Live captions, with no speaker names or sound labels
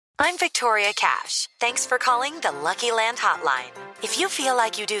I'm Victoria Cash. Thanks for calling the Lucky Land Hotline. If you feel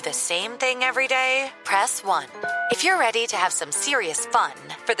like you do the same thing every day, press 1. If you're ready to have some serious fun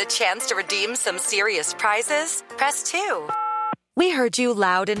for the chance to redeem some serious prizes, press 2. We heard you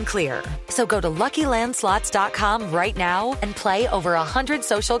loud and clear. So go to LuckyLandSlots.com right now and play over 100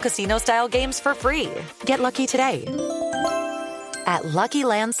 social casino-style games for free. Get lucky today at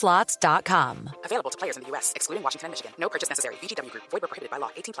LuckyLandSlots.com. Available to players in the U.S., excluding Washington and Michigan. No purchase necessary. VGW Group. Void where prohibited by law.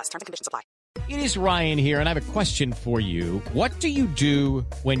 18+. Terms and conditions apply. It is Ryan here, and I have a question for you. What do you do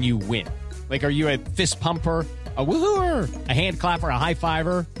when you win? Like, are you a fist pumper, a woohooer, a hand clapper, a high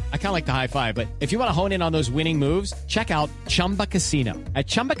fiver? I kind of like the high five, but if you want to hone in on those winning moves, check out Chumba Casino. At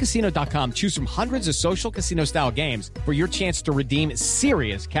ChumbaCasino.com, choose from hundreds of social casino-style games for your chance to redeem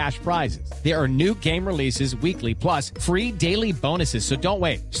serious cash prizes. There are new game releases weekly, plus free daily bonuses. So don't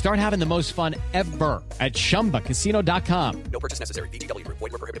wait. Start having the most fun ever at ChumbaCasino.com. No purchase necessary. VGW Group.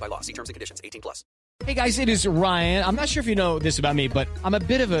 Void where prohibited by law. See terms and conditions. 18+. Hey guys, it is Ryan. I'm not sure if you know this about me, but I'm a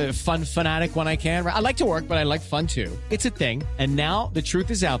bit of a fun fanatic when I can. I like to work, but I like fun too. It's a thing. And now the truth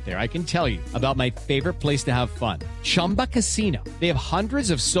is out there. I can tell you about my favorite place to have fun. Chumba Casino. They have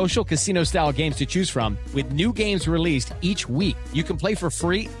hundreds of social casino style games to choose from with new games released each week. You can play for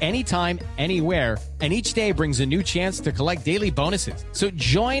free anytime, anywhere. And each day brings a new chance to collect daily bonuses. So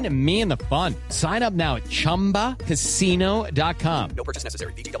join me in the fun. Sign up now at ChumbaCasino.com. No purchase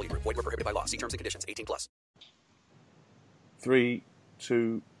necessary. VGW Group. Void where prohibited by law. See terms and conditions. 18+. 3,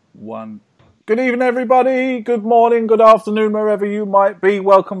 2, 1. Good evening, everybody. Good morning, good afternoon, wherever you might be.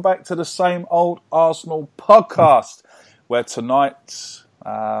 Welcome back to the Same Old Arsenal podcast, where tonight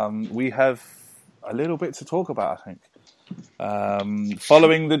we have a little bit to talk about, I think.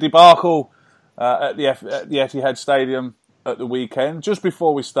 Following the debacle at the Etihad Stadium at the weekend, just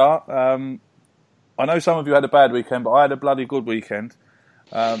before we start, I know some of you had a bad weekend, but I had a bloody good weekend.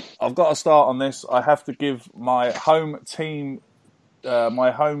 I've got to start on this. I have to give my home team, my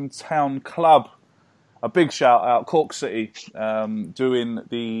hometown club, a big shout out. Cork City doing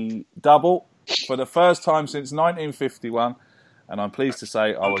the double for the first time since 1951, and I'm pleased to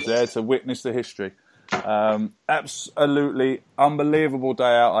say I was there to witness the history. Absolutely unbelievable day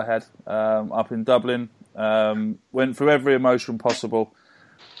out I had up in Dublin. Went through every emotion possible,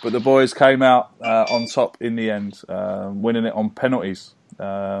 but the boys came out on top in the end, winning it on penalties.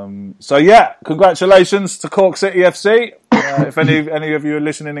 So yeah, congratulations to Cork City FC. If any of you are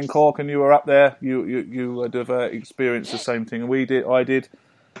listening in Cork and you were up there, you would have experienced the same thing we did. I did.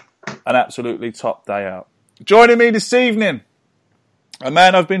 An absolutely top day out. Joining me this evening, a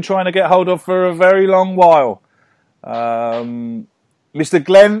man I've been trying to get hold of for a very long while. Mr.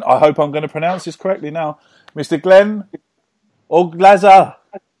 Glenn, I hope I'm going to pronounce this correctly now. Mr. Glenn Oglaza.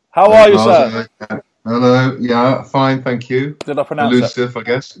 How are you, sir? Hello, yeah, fine, thank you. Did I pronounce Elusive, I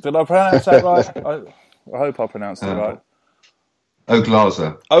guess. Did I pronounce that right? I hope I pronounced it right.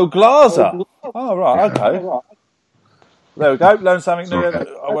 Oglaza. Oglaza. Oh, right, okay. There we go, learn something new.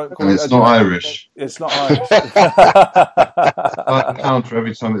 I won't call it's not Irish. It's not Irish. I counter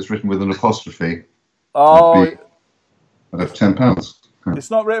every time it's written with an apostrophe. Oh. I'd have £10.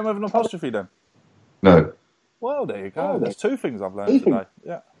 It's not written with an apostrophe then? No. Well, there you go. There's two things I've learned today.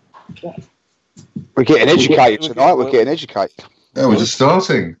 Yeah. We're getting educated tonight. We're getting educated. Oh, we're just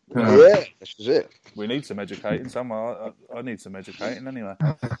starting. Yeah, this is it. We need some educating somewhere. I need some educating anyway.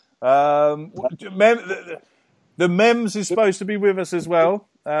 The Mems is supposed to be with us as well,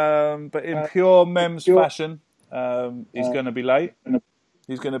 but in pure Mems fashion, he's going to be late.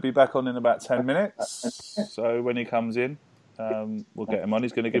 He's going to be back on in about 10 minutes. So when he comes in, we'll get him on.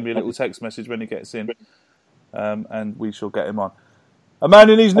 He's going to give me a little text message when he gets in, and we shall get him on. A man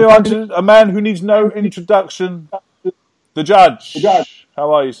who needs no introduction. The Judge.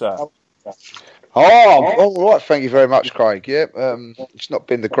 How are you, sir? Oh, I'm all right. Thank you very much, Craig. Yeah, it's not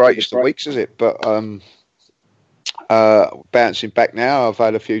been the greatest of weeks, has it? But bouncing back now. I've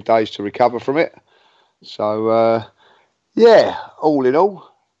had a few days to recover from it. So, yeah, all in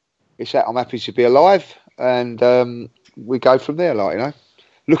all, I'm happy to be alive, and we go from there, like, you know.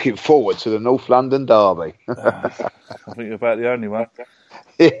 Looking forward to the North London derby. I think you're about the only one.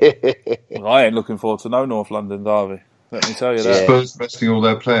 Well, I ain't looking forward to no North London derby. Let me tell you that. Spurs resting all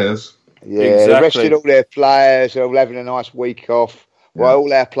their players. Yeah, exactly. Resting all their players. They're all having a nice week off. Yeah. Well,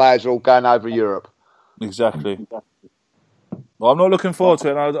 all our players are all going over Europe. Exactly. Well, I'm not looking forward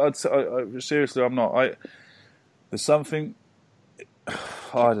to it. I seriously, I'm not. There's something. I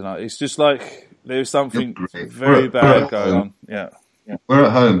don't know. It's just like there's something very bad going on. Yeah. We're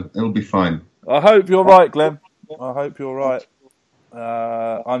at home. It'll be fine. I hope you're right, Glenn. I hope you're right.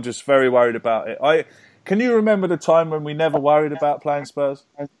 I'm just very worried about it. Can you remember the time when we never worried about playing Spurs?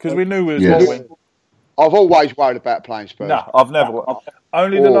 Because we knew we was going to win. I've always worried about playing Spurs. No, I've never.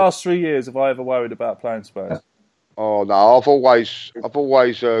 Only the last 3 years have I ever worried about playing Spurs. Oh no,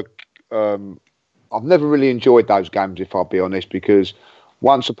 I've never really enjoyed those games, if I'll be honest, because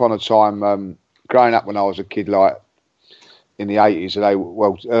once upon a time, growing up when I was a kid, like in the 80s,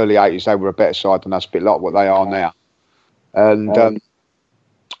 early 80s, they were a better side than us, a bit like what they are now. And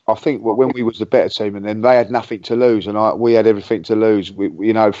I think when we was the better team, and then they had nothing to lose, and we had everything to lose.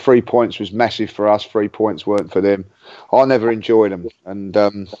 3 points was massive for us. 3 points weren't for them. I never enjoyed them, and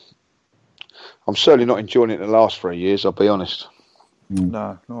I'm certainly not enjoying it in the last 3 years. I'll be honest.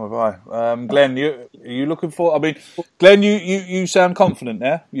 No, nor have I. Glenn, are you looking for? I mean, Glenn, you sound confident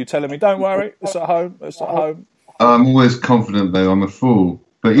there. You're telling me, don't worry, it's at home. It's at home. I'm always confident, though. I'm a fool.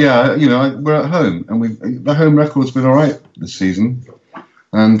 But yeah, we're at home, and the home record's been all right this season.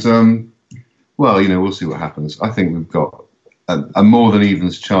 And we'll see what happens. I think we've got a more than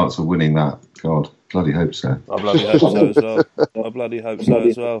evens chance of winning that. God, bloody hope so. I bloody hope so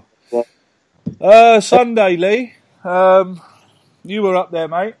as well. Sunday, Lee. You were up there,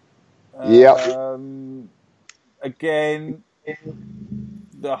 mate. Yeah. Again,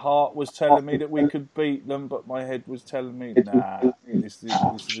 the heart was telling me that we could beat them, but my head was telling me, nah, this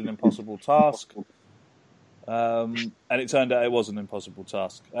is an impossible task. And it turned out it was an impossible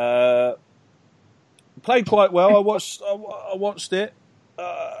task. Played quite well. I watched it.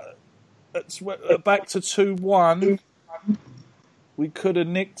 It's back to 2-1. We could have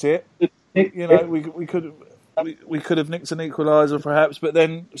nicked it. We could have nicked an equaliser perhaps, but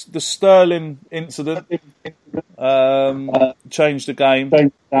then the Sterling incident changed the game.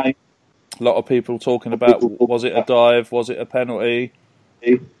 A lot of people talking about, was it a dive, was it a penalty?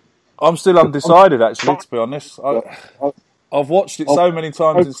 I'm still undecided, actually, to be honest. I've watched it so many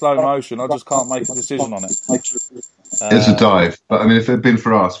times in slow motion, I just can't make a decision on it. It's a dive, but I mean, if it had been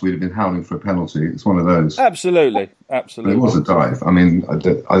for us, we'd have been howling for a penalty. It's one of those. Absolutely. But it was a dive. I mean, I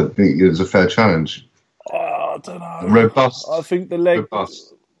think it was a fair challenge. I don't know. Robust. I think the leg,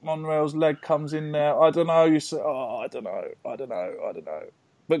 Monreal's leg comes in there. I don't know. You say, I don't know.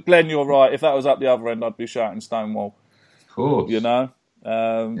 But Glenn, you're right. If that was up the other end, I'd be shouting Stonewall. Of course. Yeah.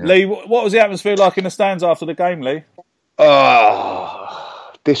 Lee, what was the atmosphere like in the stands after the game, Lee?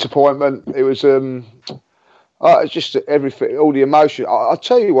 Disappointment. It was just everything, all the emotion. I'll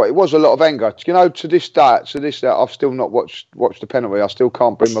tell you what, it was a lot of anger. To this day, I've still not watched the penalty. I still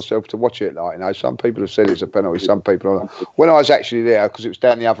can't bring myself to watch it. Some people have said it's a penalty, some people aren't. When I was actually there, because it was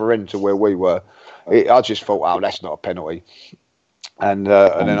down the other end to where we were, I just thought, oh, that's not a penalty. And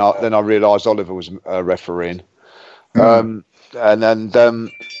then I realised Oliver was refereeing. But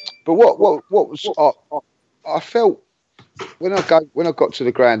what was I felt when I got to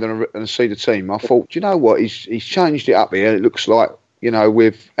the ground and see the team, I thought, do you know what? He's changed it up here. It looks like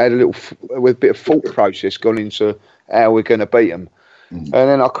we've had a bit of thought process gone into how we're going to beat them. And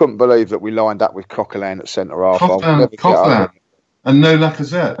then I couldn't believe that we lined up with Coquelin at centre half. Coquelin and no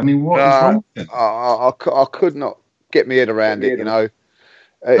Lacazette. I mean, what is wrong with him? I could not get my head around it. No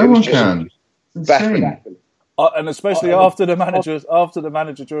one can. Baffling. And especially after the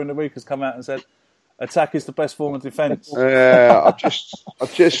manager during the week has come out and said, attack is the best form of defence. Yeah, I just. I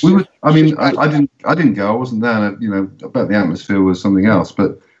didn't go. I wasn't there. I bet the atmosphere was something else.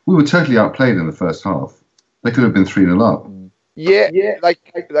 But we were totally outplayed in the first half. They could have been 3-0 up. Yeah,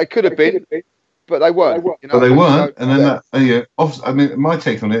 they could have been, but they weren't. But they weren't. And then my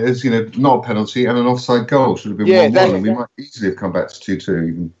take on it is, not a penalty and an offside goal should have been 1-1, and we might easily have come back to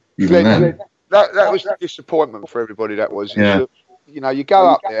 2-2 even then. That was the disappointment for everybody. That was. Yeah. You go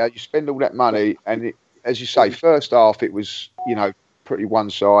up there, you spend all that money, and as you say, first half it was, pretty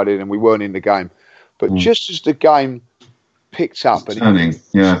one-sided, and we weren't in the game. But just as the game picked up and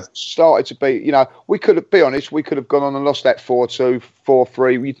started to be, we could have, be honest, we could have gone on and lost that 4-2,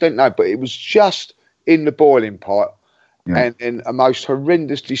 4-3. We didn't know, but it was just in the boiling pot, and a most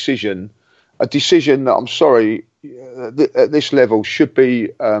horrendous decision, a decision that I'm sorry, at this level should be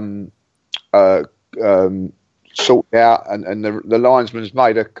sorted out, and the linesman's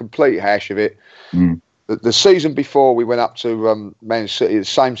made a complete hash of it. The season before we went up to Man City, the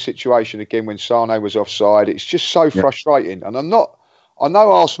same situation again when Sane was offside. It's just so frustrating, and I know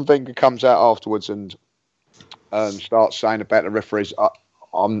Arsene Wenger comes out afterwards and starts saying about the referees.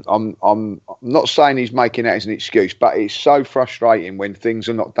 I'm not saying he's making that as an excuse, but it's so frustrating when things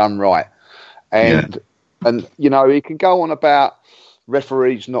are not done right, and he can go on about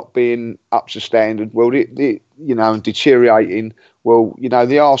referees not being up to standard, well, and deteriorating. Well,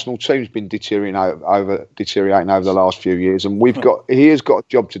 the Arsenal team's been deteriorating over the last few years, and he has got a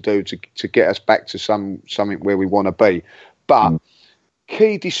job to do to get us back to something where we want to be. But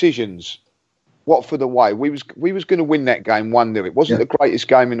key decisions. Watford away, we was going to win that game 1-0. It wasn't the greatest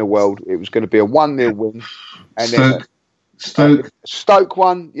game in the world. It was going to be a 1-0 win. And Stoke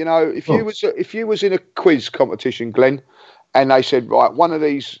won. If you was in a quiz competition, Glenn, and they said, right, one of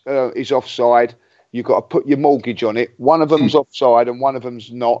these is offside, you've got to put your mortgage on it. One of them's offside and one of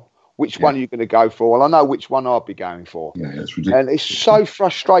them's not. Which one are you going to go for? Well, I know which one I'd be going for. Yeah, that's ridiculous. And it's so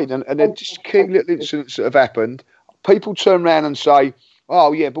frustrating. And then just key little incidents that have happened. People turn around and say,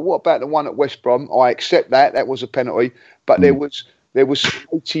 oh, yeah, but what about the one at West Brom? I accept that. That was a penalty. But there was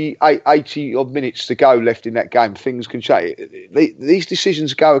 80 odd minutes to go left in that game. Things can change. These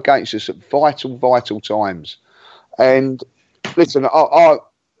decisions go against us at vital times. And listen,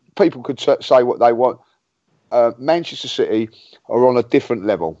 people could say what they want. Manchester City are on a different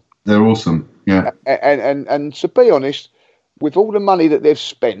level. They're awesome, yeah. And to be honest, with all the money that they've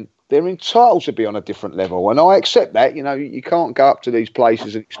spent, they're entitled to be on a different level. And I accept that. You can't go up to these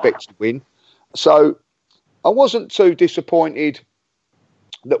places and expect to win. So I wasn't too disappointed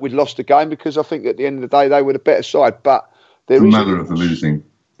that we'd lost the game, because I think at the end of the day they were the better side. But the manner of the losing.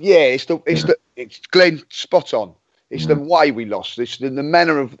 Yeah, it's Glenn, spot on. It's the way we lost. It's the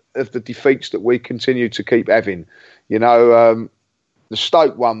manner of the defeats that we continue to keep having. The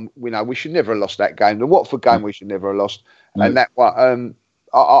Stoke one, we should never have lost that game. The Watford game, we should never have lost. No. And that one,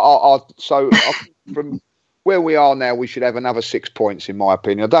 from where we are now, we should have another 6 points, in my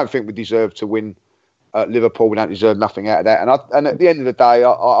opinion. I don't think we deserve to win at Liverpool. We don't deserve nothing out of that. And at the end of the day,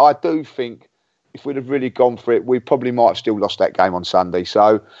 I do think if we'd have really gone for it, we probably might have still lost that game on Sunday.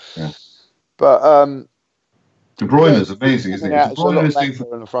 So, but De Bruyne is amazing, isn't he? De Bruyne is doing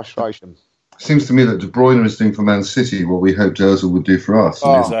for frustration. Seems to me that De Bruyne is doing for Man City what we hoped Ozil would do for us.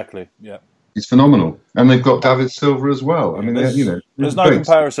 Exactly. Yeah. He's phenomenal, and they've got David Silva as well. I mean, there's no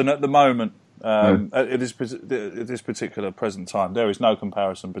comparison at the moment. At this particular present time, there is no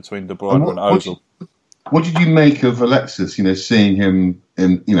comparison between De Bruyne and Ozil. What did you make of Alexis? Seeing him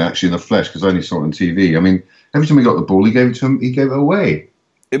actually in the flesh, because I only saw it on TV. I mean, every time he got the ball, he gave it to him. He gave it away.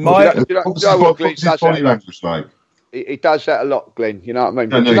 What's his body language like? He does that a lot, Glenn. You know what I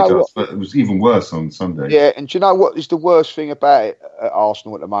mean? I know he does, but it was even worse on Sunday. Yeah, and do you know what is the worst thing about it at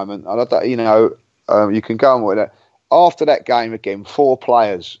Arsenal at the moment? And you can go on with it. After that game again, 4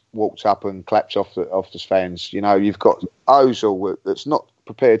 players walked up and clapped off the fans. You've got Ozil that's not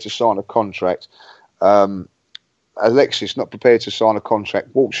prepared to sign a contract. Alexis not prepared to sign a contract.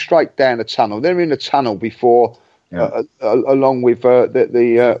 Walked straight down the tunnel. They're in the tunnel before, along with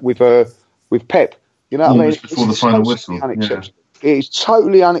with Pep. You know what I mean? Before the final whistle. It's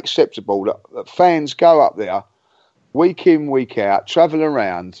totally unacceptable that fans go up there week in, week out, travel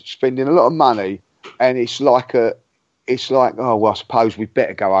around, spending a lot of money, and it's like, oh, well, I suppose we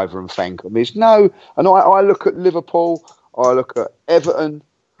better go over and thank them. There's no, and I look at Liverpool, I look at Everton,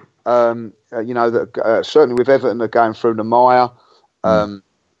 certainly with Everton, they're going through the mire.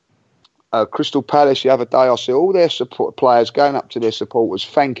 Crystal Palace, the other day, I see all their support players going up to their supporters,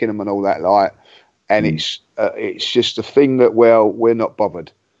 thanking them and all that, and it's just a thing that, well, we're not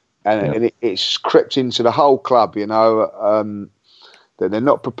bothered, and it's crept into the whole club, that they're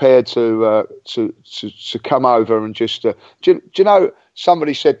not prepared to come over and just. Do you know?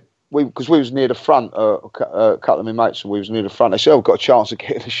 Somebody said because we was near the front, a couple of my mates, and we was near the front. They said, "I've got a chance to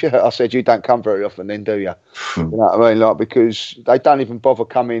get the shirt." I said, "You don't come very often, then, do you?" You know what I mean? Because they don't even bother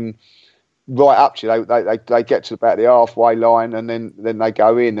coming right up to you. They get to about the halfway line, and then they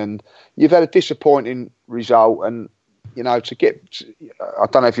go in. And you've had a disappointing result, and to get. I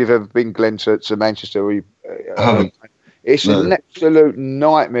don't know if you've ever been, Glenn, to Manchester. I haven't. It's an absolute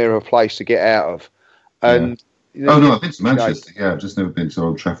nightmare of a place to get out of. And I've been to Manchester. Yeah, I've just never been to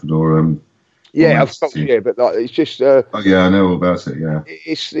Old Trafford or. But it's just. I know all about it. Yeah,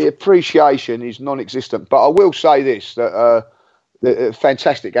 it's the appreciation is non-existent. But I will say this: that the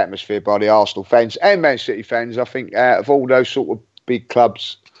fantastic atmosphere by the Arsenal fans and Man City fans. I think out of all those sort of big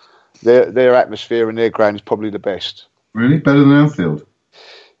clubs, their atmosphere and their ground is probably the best. Really, better than Anfield.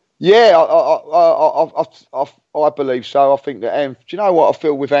 Yeah, I believe so. I think that. Do you know what I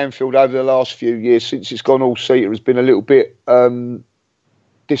feel with Anfield over the last few years since it's gone all seater has been a little bit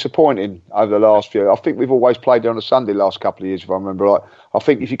disappointing over the last few. I think we've always played there on a Sunday last couple of years, if I remember right. I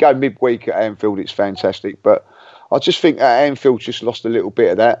think if you go midweek at Anfield, it's fantastic. But I just think that Anfield just lost a little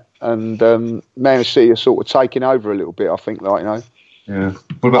bit of that, and Man City are sort of taking over a little bit. I think, Yeah.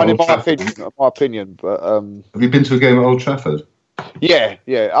 What about Old Trafford? My opinion. But have you been to a game at Old Trafford? Yeah.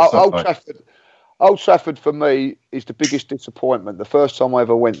 Old Trafford for me is the biggest disappointment. The first time I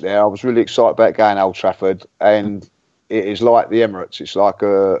ever went there, I was really excited about going to Old Trafford, and it is like the Emirates. It's like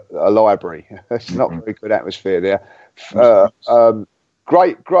a library. It's not very good atmosphere there.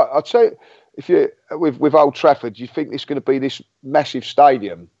 Great. I'd say if you with Old Trafford, you think it's going to be this massive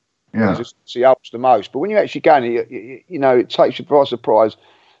stadium. Yeah. You just see Alps the most, but when you actually go in, it takes you by surprise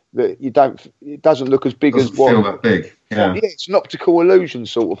that it doesn't look as big Doesn't as what. feel that big. Yeah. It's an optical illusion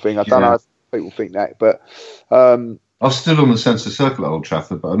sort of thing. I don't know if people think that, but I was still on the centre circle at Old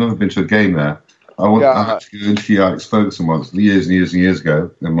Trafford, but I've never been to a game there. I had to go interview Alex Ferguson once, years and years and years ago,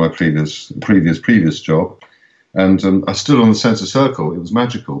 in my previous job, and I stood on the centre circle. It was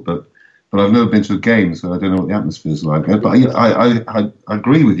magical, but I've never been to a game, so I don't know what the atmosphere is like. But I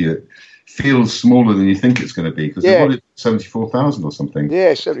agree with you. It feels smaller than you think it's going to be, because they wanted 74,000 or something.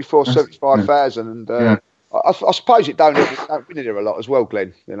 Yeah, 75,000. And I suppose it don't win it a lot as well,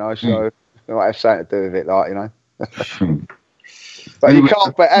 Glenn, so it might have something to do with it, But anyway, you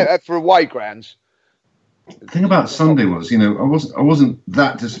can't, but for away grounds. The thing about Sunday was, I wasn't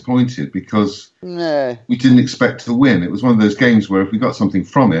that disappointed because we didn't expect to win. It was one of those games where if we got something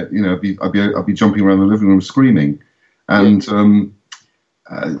from it, I'd be jumping around the living room screaming. And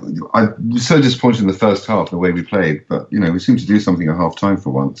I was so disappointed in the first half the way we played, but we seemed to do something at half time for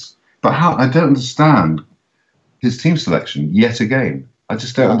once. But I don't understand his team selection yet again. I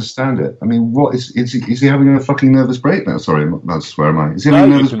just don't understand it. I mean, what is he having a fucking nervous breakdown? Sorry, I'm not swear, am I? Is he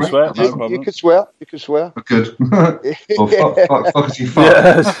having a nervous breakdown? You can swear. Oh, good. Or fuck as you fuck.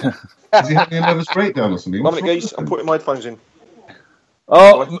 Yes. Is he having a nervous breakdown or something? One minute, guys. I'm putting my headphones in.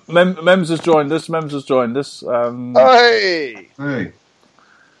 Oh, Mems has joined us. Hey.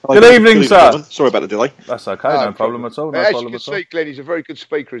 Good evening, sir. Gentlemen. Sorry about the delay. That's okay. No problem at all. As you can see, Glenn, he's a very good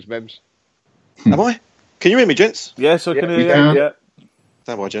speaker, is Mems. Am I? Can you hear me, gents? Yes, I can hear you. Yeah.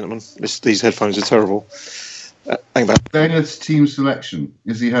 Stand by, gentlemen. These headphones are terrible. Hang back. Wenger's team selection.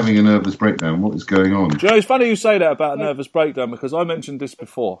 Is he having a nervous breakdown? What is going on? Do you know, it's funny you say that about a nervous breakdown, because I mentioned this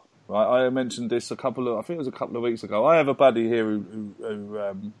before. Right? I mentioned this a couple of weeks ago. I have a buddy here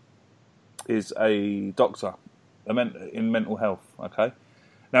who is a doctor in mental health. Okay.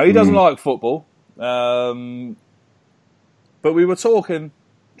 Now he doesn't like football, but we were talking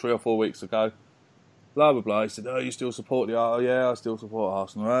 3 or 4 weeks ago. Blah, blah, blah. He said, you still support the... Oh, yeah, I still support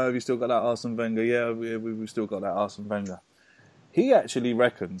Arsenal. Oh, have you still got that Arsene Wenger? Yeah, we've still got that Arsene Wenger. He actually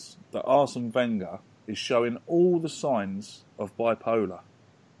reckons that Arsene Wenger is showing all the signs of bipolar.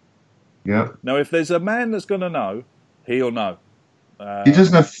 Yeah. Now, if there's a man that's going to know, he'll know. He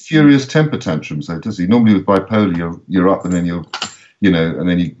doesn't have furious temper tantrums, though, does he? Normally with bipolar, you're up and then you're... and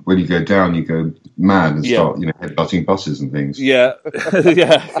then when you go down, you go mad and start, headbutting buses and things. Yeah,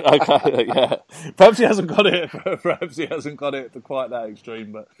 yeah, okay, yeah. Perhaps he hasn't got it. Perhaps he hasn't got it to quite that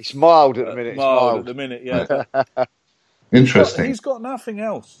extreme, but it's mild at the minute. Mild at the minute, yeah. Interesting. He's got nothing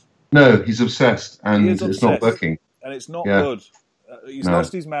else. No, he's obsessed, and it's not working. And it's not good. He's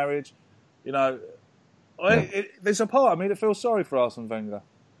lost his marriage. There's a part of me that feels sorry for Arsene Wenger.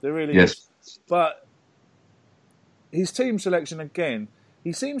 There really is. But his team selection again,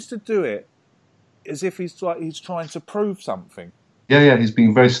 he seems to do it as if he's trying to prove something. Yeah, he's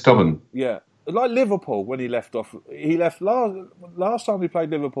being very stubborn. Yeah, like Liverpool when he left last time he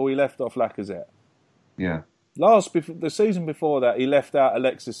played Liverpool, he left off Lacazette. Yeah. The season before that, he left out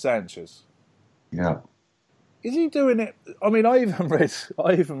Alexis Sanchez. Yeah. Is he doing it? I mean, I even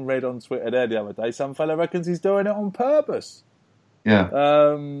read on Twitter there the other day, some fella reckons he's doing it on purpose. Yeah.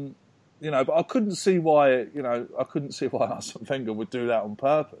 But I couldn't see why. I couldn't see why Arsene Wenger would do that on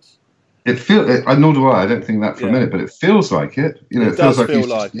purpose. Nor do I. I don't think that for a minute, but it feels like it. It feels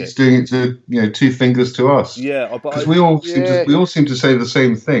like he's doing it to 2 fingers to us. Yeah, because we all seem to say the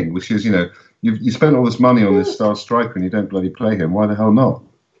same thing, which is you spent all this money on this star striker and you don't bloody play him. Why the hell not?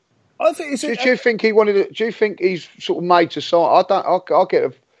 I think. Do you think he wanted it? Do you think he's sort of made to sign?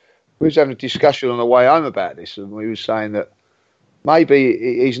 We was having a discussion on the way home about this, and we were saying that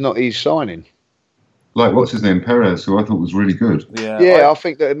maybe he's signing. Like, what's his name? Perez, who I thought was really good. Yeah, I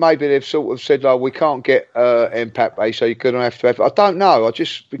think that maybe they've sort of said, we can't get Mbappe, so you're going to have. I don't know.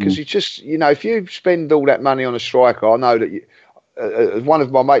 Because he just, if you spend all that money on a striker, I know that one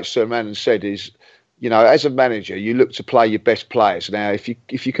of my mates turned around and said is, as a manager, you look to play your best players. Now, if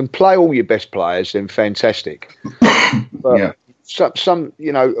you can play all your best players, then fantastic. But some,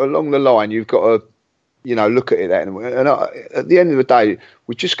 along the line, you've got to, look at it that. And at the end of the day,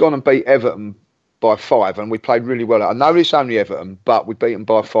 we've just gone and beat Everton by 5, and we played really well. I know it's only Everton, but we beat them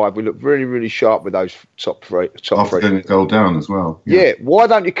by 5. We looked really, really sharp with those top three. After getting a goal down as well. Yeah, why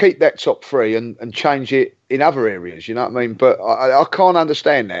don't you keep that top 3 and change it in other areas? You know what I mean? But I can't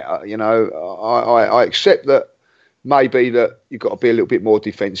understand that. You know, I accept that maybe that you've got to be a little bit more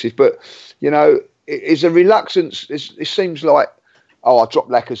defensive, but you know, it's a reluctance. It seems like, I dropped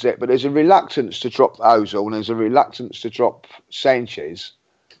Lacazette, but there's a reluctance to drop Ozil, and there's a reluctance to drop Sanchez.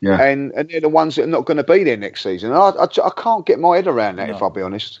 Yeah, and they're the ones that are not going to be there next season. I can't get my head around that, if I'll be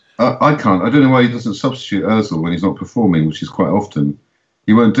honest. I can't. I don't know why he doesn't substitute Ozil when he's not performing, which is quite often.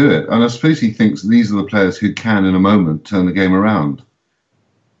 He won't do it. And I suppose he thinks these are the players who can, in a moment, turn the game around.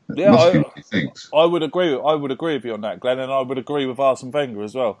 Yeah, I would agree. I would agree with you on that, Glenn, and I would agree with Arsene Wenger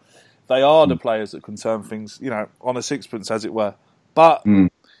as well. They are the players that can turn things, you know, on a sixpence, as it were. But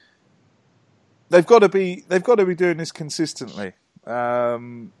they've got to be doing this consistently.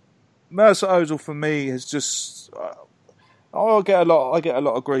 Mesut Ozil for me has just I get a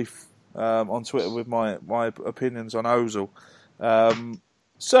lot of grief on Twitter with my opinions on Ozil.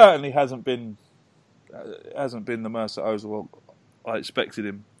 Certainly hasn't been the Mesut Ozil I expected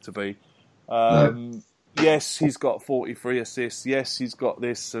him to be. Yes, he's got 43 assists. Yes, he's got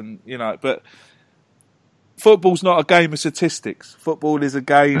this, and you know, but football's not a game of statistics. Football is a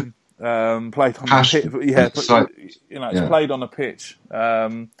game played on the pitch. Yeah, it's played on a pitch.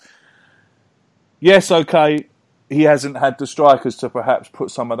 Yes, okay, he hasn't had the strikers to perhaps put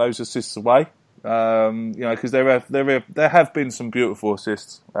some of those assists away. You know, because there have been some beautiful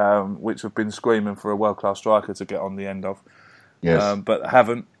assists which have been screaming for a world-class striker to get on the end of. Yes, but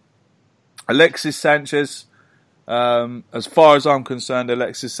haven't. Alexis Sanchez, as far as I'm concerned,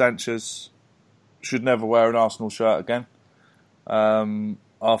 Alexis Sanchez should never wear an Arsenal shirt again.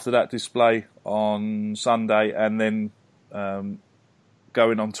 After that display on Sunday, and then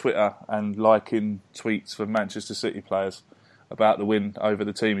going on Twitter and liking tweets from Manchester City players about the win over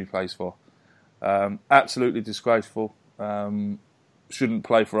the team he plays for. Absolutely disgraceful. Shouldn't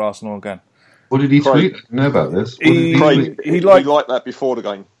play for Arsenal again. What did he tweet? I didn't know about this. He liked that before the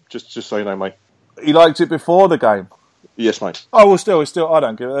game. Just so you know, mate. He liked it before the game. Yes, mate. Oh well, still. I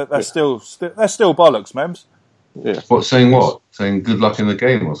don't give it. That's still bollocks, Mems. Yeah. What? Saying what? Saying good luck in the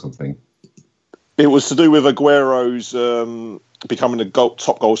game or something? It was to do with Aguero's becoming the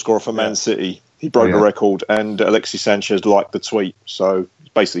top goal scorer for Man City. He broke the record, and Alexis Sanchez liked the tweet. So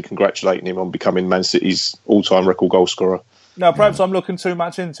basically congratulating him on becoming Man City's all-time record goal scorer. Now, perhaps I'm looking too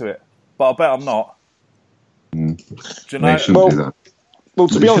much into it, but I bet I'm not. Do you know? Well,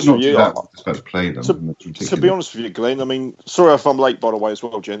 to be honest with you, to be honest with you, Glenn, I mean, sorry if I'm late, by the way, as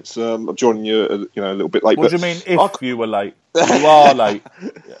well, gents. I'm joining you, a little bit late. What do you mean if you were late? You are late.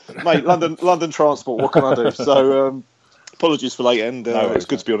 Mate, London transport, what can I do? So, apologies for late, and it's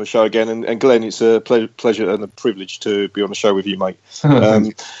good to be on the show again. And Glenn, it's a pleasure and a privilege to be on the show with you, mate.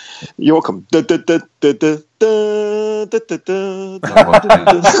 You're welcome. Yeah.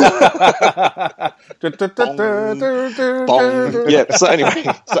 So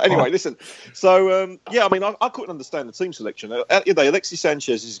anyway, listen. So I mean, I couldn't understand the team selection. At the end of the day, Alexis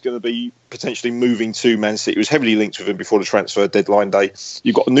Sanchez is going to be potentially moving to Man City. It was heavily linked with him before the transfer deadline day.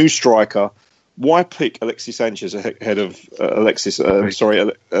 You've got a new striker. Why pick Alexis Sanchez ahead of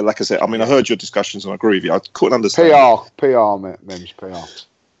Lacazette? I mean, I heard your discussions and I agree with you. I couldn't understand. PR, Mems, PR.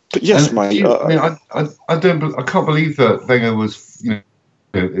 But yes, mate. I can't believe that Wenger was,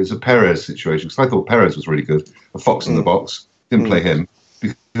 it's a Perez situation, because I thought Perez was really good. A fox in the box. Didn't play him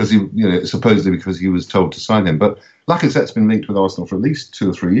because supposedly because he was told to sign him. But Lacazette's been linked with Arsenal for at least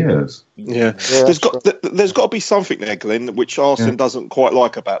 2 or 3 years. Yeah. There's got to be something there, Glenn, which Arsene doesn't quite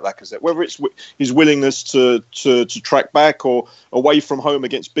like about Lacazette. Whether it's his willingness to track back or away from home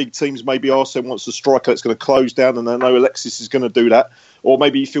against big teams, maybe Arsene wants a striker that's going to close down, and I know Alexis is going to do that. Or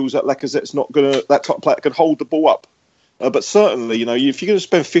maybe he feels that Lacazette's not that type of player that can hold the ball up. But certainly, if you're going to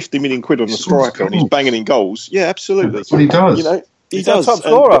spend 50 million quid on a striker and he's banging in goals, yeah, absolutely. That's what he does. He's a top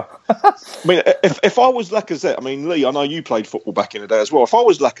scorer. I mean, if I was Lacazette, I mean, Lee, I know you played football back in the day as well. If I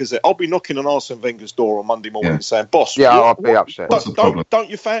was Lacazette, I'd be knocking on Arsene Wenger's door on Monday morning and saying, "Boss, I'd be upset. Don't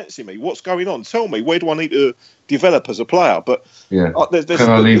you fancy me? What's going on? Tell me, where do I need to develop as a player?" But can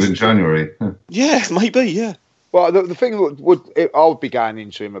I leave in January? Yeah, maybe. Yeah. Well, the thing I would be going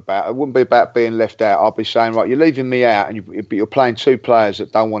into him about, it wouldn't be about being left out. I'd be saying, right, you're leaving me out, and you're playing 2 players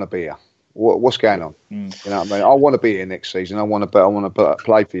that don't want to be here. What's going on? You know what I mean? I want to be here next season. I want to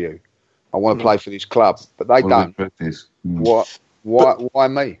play for you. I want to play for this club, but they don't. Why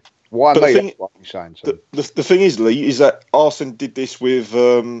me? Why me? That's what I'm saying. So. The thing is, Lee, is that Arsene did this with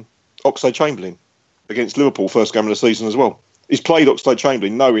Oxlade-Chamberlain against Liverpool first game of the season as well. He's played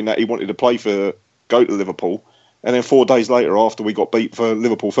Oxlade-Chamberlain knowing that he wanted to play for go to Liverpool, and then 4 days later, after we got beat for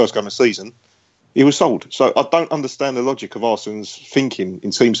Liverpool first game of the season, he was sold. So I don't understand the logic of Arsenal's thinking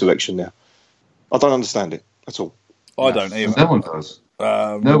in team selection now. I don't understand it at all. I don't either. No one does.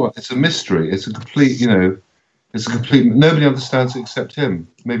 No one. It's a mystery. It's a complete, nobody understands it except him.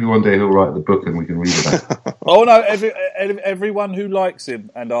 Maybe one day he'll write the book and we can read about it. Oh no, everyone who likes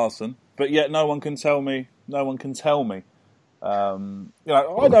him and Arsene, but yet no one can tell me. I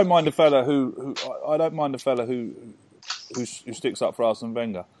don't mind a fella who sticks up for Arsene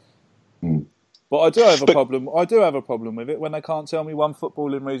Wenger. But I do have a problem. I do have a problem with it when they can't tell me one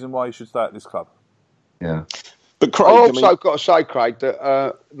footballing reason why he should stay at this club. Yeah. But Craig, I've also got to say, Craig,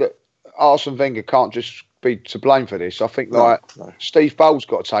 that Arsene Wenger can't just be to blame for this. I think Steve Bowles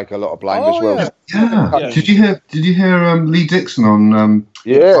got to take a lot of blame as well. Yeah. Did you hear Lee Dixon on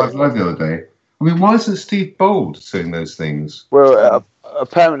Five Live the other day? I mean, why isn't Steve Bowles saying those things? Well,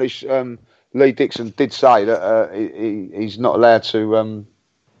 apparently Lee Dixon did say that he's not allowed to.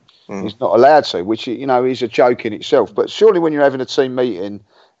 He's not allowed to, which is a joke in itself. But surely, when you're having a team meeting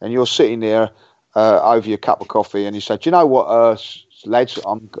and you're sitting there over your cup of coffee, and you say, "Do you know what, lads?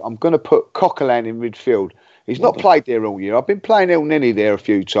 I'm going to put Coquelin in midfield. He's not played there all year. I've been playing El Nini there a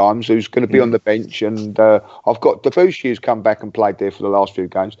few times, who's going to be on the bench, and I've got Debussy who's come back and played there for the last few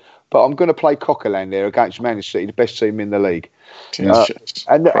games. But I'm going to play Coquelin there against Man City, the best team in the league." And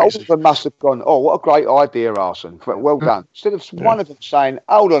all of them must have gone, "Oh, what a great idea, Arsene. Well done." Instead of one of them saying,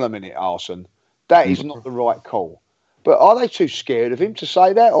 "Hold on a minute, Arsene, that is not the right call." But are they too scared of him to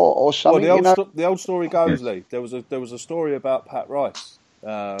say that, or something? Well, the old story goes, Lee. There was a story about Pat Rice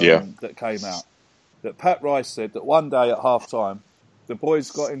that came out. That Pat Rice said that one day at half time, the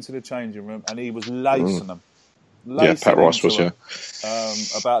boys got into the changing room and he was lacing them. Pat Rice was,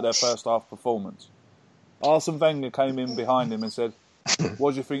 about their first half performance. Arsene Wenger came in behind him and said,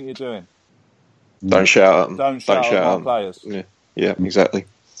 "What do you think you're doing? Don't shout at them. Don't shout at my players." Yeah, exactly.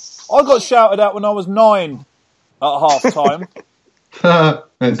 I got shouted at when I was 9 at half time.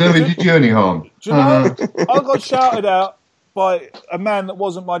 Did you any harm? Do you know? I got shouted at by a man that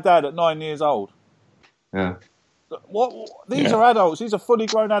wasn't my dad at 9 years old. Yeah. These are adults. These are fully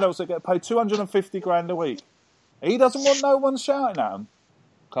grown adults that get paid 250 grand a week. He doesn't want no one shouting at him.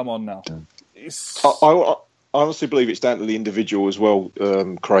 Come on now. I honestly believe it's down to the individual as well,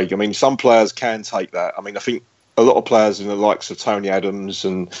 Craig. I mean, some players can take that. I mean, I think a lot of players in the likes of Tony Adams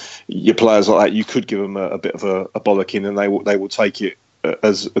and your players like that, you could give them a bit of a bollocking and they will take it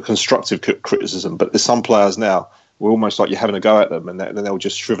as a constructive criticism. But there's some players now where almost like you're having a go at them and then they'll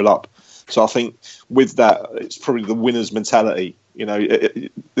just shrivel up. So I think with that, it's probably the winner's mentality.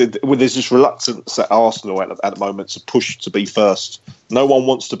 There's this reluctance at Arsenal at the moment to push to be first. No one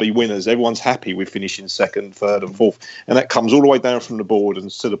wants to be winners. Everyone's happy with finishing second, third and fourth. And that comes all the way down from the board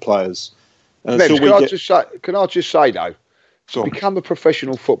and to the players. And can I just say, though, to become a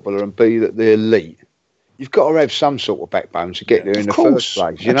professional footballer and be the elite, you've got to have some sort of backbone to get there in the first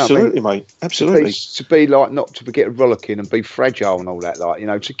place. You know absolutely, what I mean? Mate. Absolutely. To be like, not to get rollicking and be fragile and all that.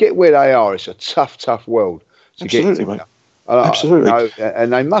 To get where they are, it's a tough world. Absolutely, mate. Absolutely.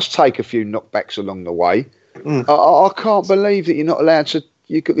 And they must take a few knockbacks along the way. I can't believe that you're not allowed to.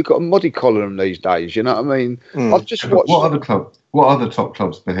 You've got to moddy collar them these days. You know what I mean? I've just watched. What other top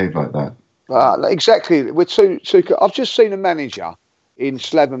clubs behave like that? Exactly. We're too. I've just seen a manager in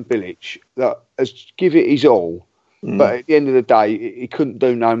Slaven Bilic that has given it his all, but at the end of the day, he couldn't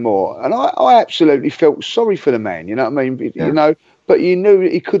do no more. And I absolutely felt sorry for the man. You know what I mean? Yeah. But you knew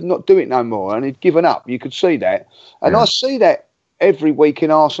he could not do it no more, and he'd given up. You could see that, and I see that every week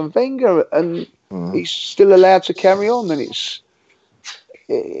in Arsene Wenger, and he's still allowed to carry on, and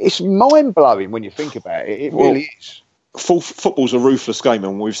it's mind blowing when you think about it. It really is. Football's a ruthless game,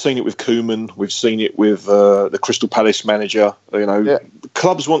 and we've seen it with Koeman. We've seen it with the Crystal Palace manager.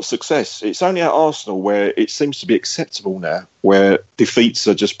 Clubs want success. It's only at Arsenal where it seems to be acceptable now, where defeats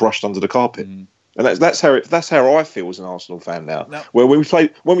are just brushed under the carpet. And that's how I feel as an Arsenal fan now. Where when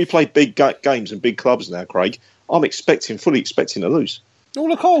we play big games and big clubs now, Craig, I'm fully expecting to lose.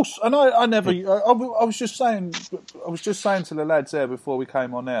 Well, of course, and I never. I was just saying to the lads there before we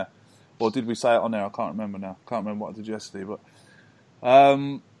came on air, or did we say it on air? I can't remember now. Can't remember what I did yesterday, but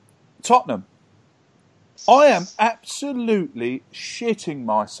Tottenham. I am absolutely shitting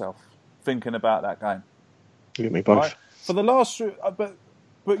myself thinking about that game. You and me both. Right? For the last,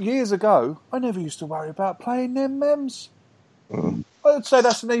 but years ago, I never used to worry about playing them mems. I'd say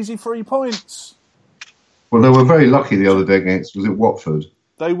that's an easy 3 points. Well, they were very lucky the other day against, was it Watford?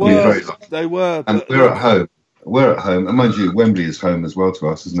 They were. They were. And we're at home. We're at home. And mind you, Wembley is home as well to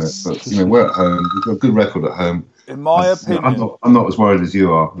us, isn't it? But, we're at home. We've got a good record at home. In my opinion, I'm not as worried as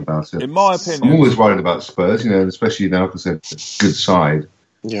you are about it. In my opinion, I'm always worried about Spurs, especially now because they're a good side.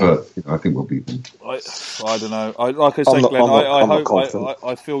 Yeah. But I think we'll beat them. I don't know. Like I said, Glenn,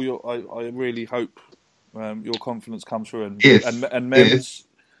 I feel I really hope your confidence comes through. And Mems,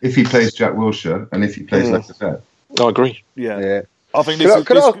 if he plays Jack Wilshere and if he plays Lacazette, I agree. Yeah. I think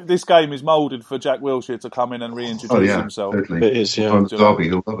this game is moulded for Jack Wilshere to come in and reintroduce himself. Totally. It is. Yeah. On Derby,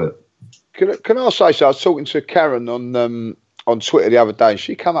 he'll love it. Can I say so? I was talking to Karen on Twitter the other day.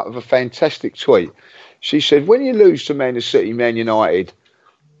 She came up with a fantastic tweet. She said, "When you lose to Man City, Man United,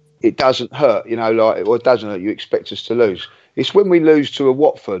 it doesn't hurt, it doesn't hurt. You expect us to lose. It's when we lose to a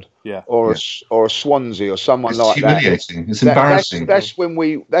Watford or a Swansea or someone like that. It's humiliating. It's embarrassing. That's when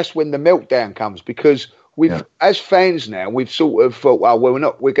the meltdown comes because as fans now, we've sort of thought, well,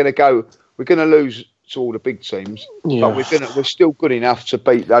 we're going to lose to all the big teams, but we're still good enough to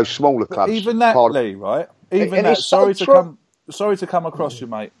beat those smaller clubs. But even that, Lee, right? Even that. Sorry to come across you,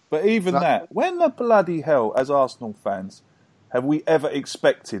 mate. But even that, when the bloody hell, as Arsenal fans, have we ever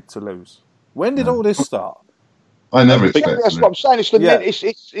expected to lose? When did all this start? I never expected. That's what I'm saying. It's the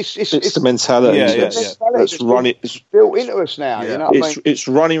it's the mentality. It's built into us now. Yeah. It's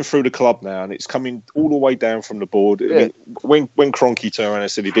running through the club now, and it's coming all the way down from the board. Yeah. I mean, when Kroenke turned around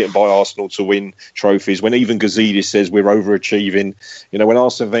and said he'd beaten by Arsenal to win trophies, when even Gazidis says we're overachieving, when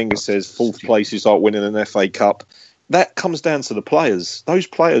Arsene Wenger says fourth place is like winning an FA Cup. That comes down to the players. Those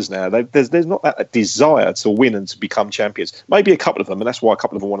players now, there's not that desire to win and to become champions. Maybe a couple of them, and that's why a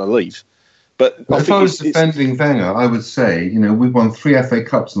couple of them want to leave. But if I was defending Wenger, I would say, we've won 3 FA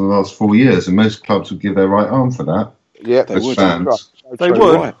Cups in the last 4 years, and most clubs would give their right arm for that. Yeah, they would. They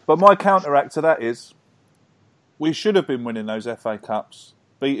would. Right. But my counteract to that is, we should have been winning those FA Cups,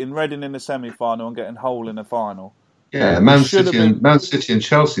 beating Reading in the semi-final and getting Hull in the final. Yeah, Man City and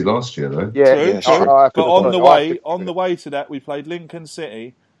Chelsea last year, though. Yeah, true. But on the way to that, we played Lincoln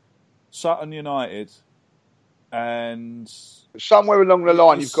City, Sutton United, and somewhere along the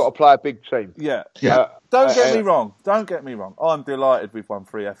line, you've got to play a big team. Yeah. Don't get me wrong. I'm delighted we've won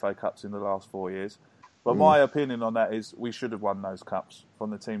 3 FA Cups in the last 4 years. But my opinion on that is we should have won those cups from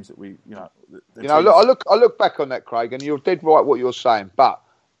the teams that we, I look back on that, Craig, and you're dead right what you're saying, but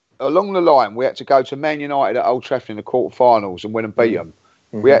along the line, we had to go to Man United at Old Trafford in the quarterfinals and win and beat them.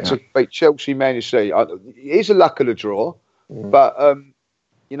 Mm-hmm. We had to beat Chelsea, Man City. It is a luck of the draw, but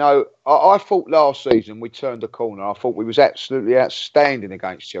I thought last season we turned the corner. I thought we was absolutely outstanding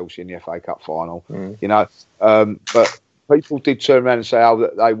against Chelsea in the FA Cup final. But people did turn around and say,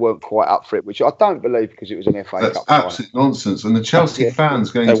 that they weren't quite up for it, which I don't believe because it was an FA Cup final. That's absolute nonsense. And the Chelsea fans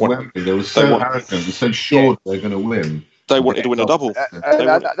going to Wembley, they were so arrogant and so sure they were going to win. They wanted to win a double. They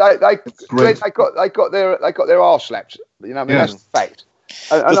got their arse slapped. That's the fact.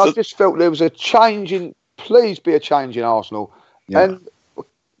 And I just felt there was a change in. Please be a change in Arsenal. Yeah. And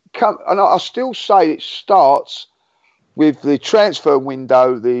I still say it starts with the transfer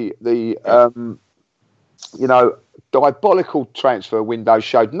window. The diabolical transfer window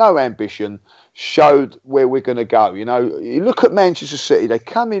showed no ambition. Showed where we're going to go. You look at Manchester City. They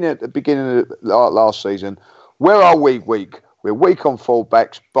come in at the beginning of last season. Where are we weak? We're weak on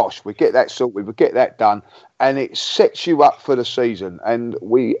fullbacks. Bosh, we get that sorted. We get that done. And it sets you up for the season. And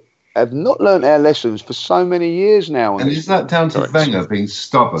we have not learnt our lessons for so many years now. And is that down to Wenger being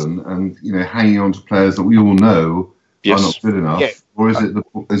stubborn and hanging on to players that we all know are not good enough? Yeah. Or is it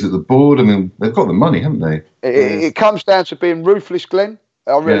the board? I mean, they've got the money, haven't they? It comes down to being ruthless, Glenn.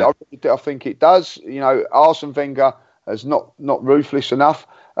 I think it does. Arsene Wenger is not ruthless enough.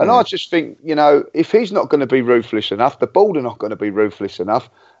 And I just think, if he's not going to be ruthless enough, the board are not going to be ruthless enough.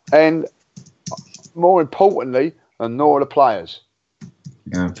 And more importantly, nor are the players.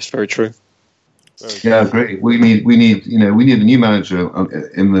 Yeah, that's very true. I agree. We need a new manager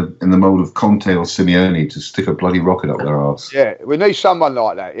in the mould of Conte or Simeone to stick a bloody rocket up their arse. Yeah, we need someone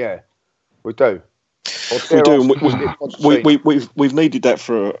like that. Yeah, we do. We do. We've needed that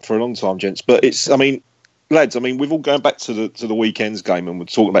for a long time, gents. But lads, we've all gone back to the weekend's game and we're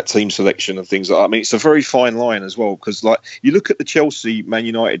talking about team selection and things like that. It's a very fine line as well because, you look at the Chelsea Man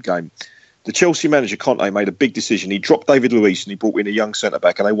United game. The Chelsea manager Conte made a big decision. He dropped David Luiz and he brought in a young centre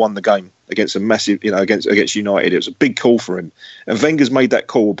back, and they won the game against a massive, against United. It was a big call for him, and Wenger's made that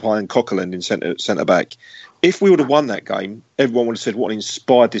call playing Coquelin in centre back. If we would have won that game, everyone would have said what an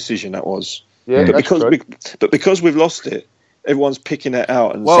inspired decision that was. Yeah, but because we've lost it, everyone's picking that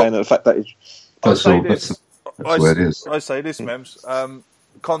out and saying that the fact that it's. That's where it is. I say this, Mems.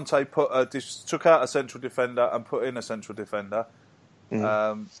 Conte took out a central defender and put in a central defender.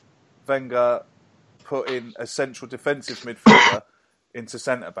 Wenger put in a central defensive midfielder into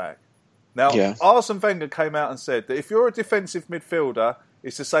centre back. Now, Arsene Wenger came out and said that if you're a defensive midfielder,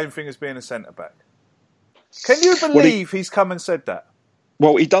 it's the same thing as being a centre-back. Can you believe he's come and said that?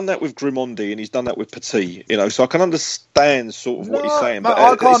 Well, he's done that with Grimondi and he's done that with Petit, so I can understand sort of what he's saying. But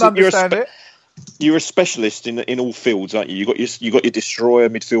I can't understand it. You're a specialist in all fields, aren't you? You got your destroyer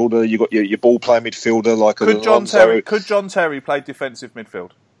midfielder, you got your ball player midfielder. Could John Terry play defensive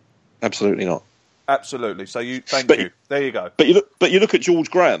midfield? Absolutely not. Absolutely. So thank you. There you go. But you look at George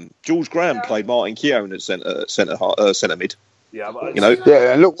Graham. George Graham played Martin Keown at centre mid. Yeah, but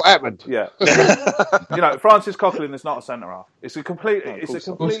and look what happened. Yeah, Francis Coquelin is not a centre half. It's a completely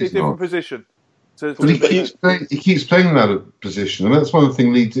different position. He keeps playing in that position, and that's one of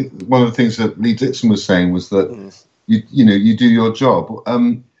the things that Lee Dixon was saying was that you do your job.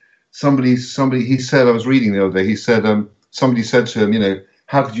 Somebody he said, I was reading the other day. He said somebody said to him,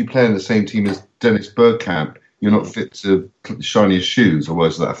 how could you play in the same team as Dennis Bergkamp? You're not fit to shine your shoes, or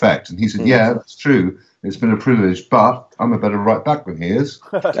words to that effect. And he said, yeah, that's true. It's been a privilege, but I'm a better right back than he is.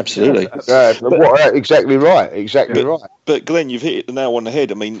 Absolutely. Exactly right. But Glenn, you've hit the nail on the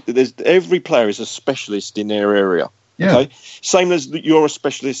head. I mean, every player is a specialist in their area. Yeah. Okay? Same as you're a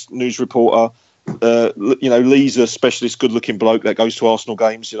specialist news reporter. Lee's a specialist, good-looking bloke that goes to Arsenal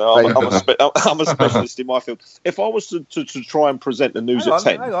games. I'm a specialist in my field. If I was to try and present the news at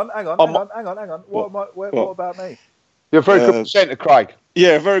 10... Hang on. What about me? You're a very good presenter, Craig.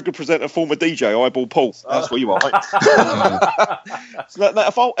 Yeah, a very good presenter, former DJ, Eyeball Paul. That's what you are, mate.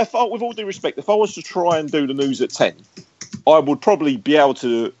 If I, with all due respect, if I was to try and do the news at 10, I would probably be able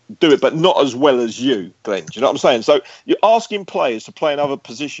to do it, but not as well as you, Glenn. Do you know what I'm saying? So you're asking players to play in other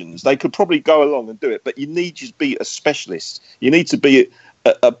positions. They could probably go along and do it, but you need to be a specialist. You need to be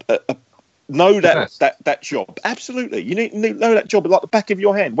know that job. Absolutely. You need to know that job like the back of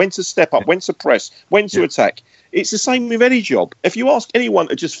your hand. When to step up, when to press, when to attack. It's the same with any job. If you ask anyone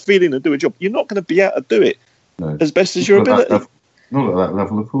to just fill in and do a job, you're not going to be able to do it as best as your ability. Not at that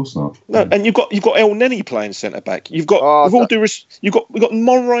level, of course not. No, and you've got El Neni playing centre back. You've got we've got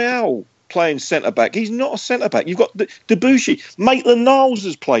Monreal playing centre back. He's not a centre back. You've got Debussy. Maitland-Niles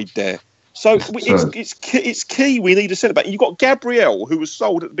has played there. So it's key. We need a centre back. You've got Gabriel, who was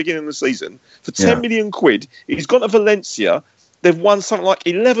sold at the beginning of the season for 10 million quid. He's gone to Valencia. They've won something like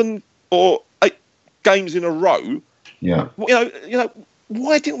 11 or 8 games in a row. Yeah.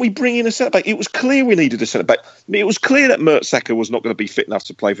 Why didn't we bring in a centre back? It was clear we needed a centre back. It was clear that Mertesacker was not going to be fit enough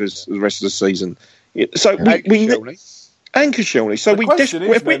to play for the rest of the season. So and Koscielny. So the question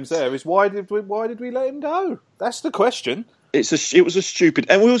is why did we let him go? That's the question. It was a stupid,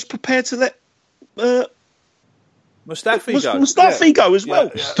 and we was prepared to let Mustafi go. Mustafi go as well.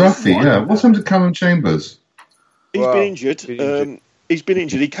 Mustafi, yeah. What's happened to Callum Chambers? He's been injured. He's been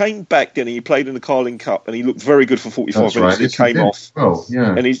injured. He came back then. He played in the Carling Cup, and he looked very good for 45 minutes. He came off. Oh,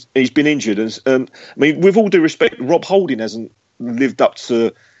 yeah. And he's been injured. And with all due respect, Rob Holding hasn't lived up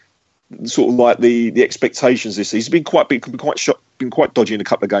to sort of like the expectations this season. He's been quite dodgy in a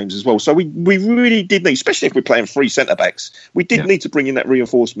couple of games as well. So we really did need, especially if we're playing 3 centre backs, we did need to bring in that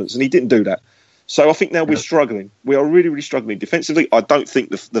reinforcements, and he didn't do that. So I think now we're struggling. We are really, really struggling defensively. I don't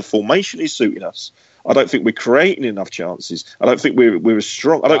think the formation is suiting us. I don't think we're creating enough chances. I don't think we're as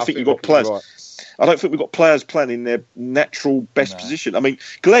strong. I don't think we've got players. Right. I don't think we've got players playing in their natural best position. I mean,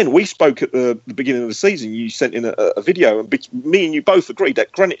 Glenn, we spoke at the beginning of the season. You sent in a video, and me and you both agreed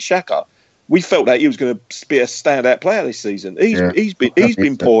that Granit Xhaka, we felt that he was going to be a standout player this season. He's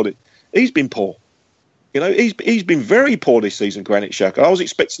been poor. He's been poor. He's been very poor this season, Granit Xhaka. I was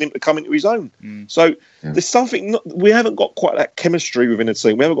expecting him to come into his own. So there's something we haven't got quite that chemistry within the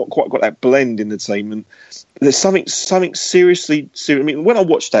team. We haven't quite got that blend in the team, and there's something seriously serious. I mean, when I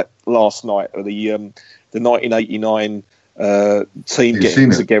watched that last night of the 1989 team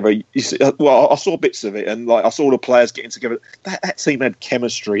getting together, I saw bits of it, and I saw the players getting together. That team had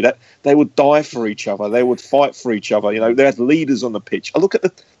chemistry. That they would die for each other. They would fight for each other. They had leaders on the pitch. I look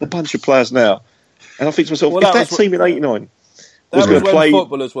at the bunch of players now. And I think to myself, if that team in '89 was going to play,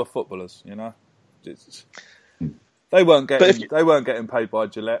 footballers were footballers. They weren't getting paid by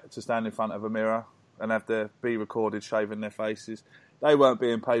Gillette to stand in front of a mirror and have their be recorded shaving their faces. They weren't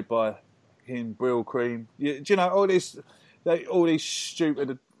being paid by Brill Cream. All these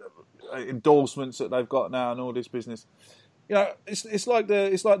stupid endorsements that they've got now and all this business. It's like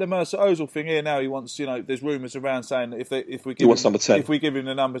the Mesut Ozil thing here now. He wants, there's rumours around saying that if we give him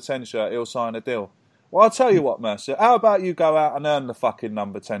the number 10 shirt, he'll sign a deal. Well, I'll tell you what, Mercer. How about you go out and earn the fucking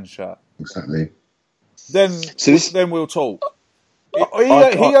number 10 shirt? Exactly. Then we'll talk.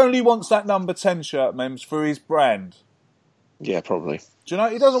 He only wants that number 10 shirt, Mems, for his brand. Yeah, probably. Do you know?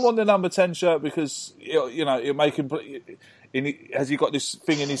 He doesn't want the number 10 shirt because it'll make him. has he got this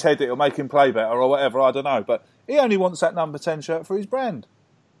thing in his head that it'll make him play better or whatever? I don't know, but he only wants that number 10 shirt for his brand.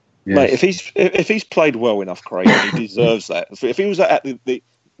 Yes. Mate, if he's played well enough, Craig, he deserves that. If he was at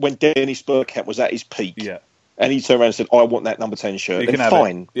when Dennis Bergkamp was at his peak, and he turned around and said, "I want that number 10 shirt," then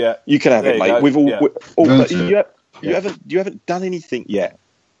fine, you can have it, mate. We've all, but you haven't done anything yet.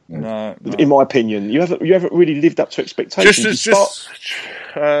 No. In my opinion, you haven't really lived up to expectations.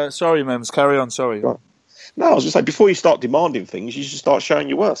 Sorry, Mems, carry on. Sorry. Right. No, I was going to say, before you start demanding things, you should start showing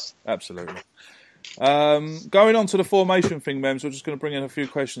your worth. Absolutely. Going on to the formation thing, Mems, we're just going to bring in a few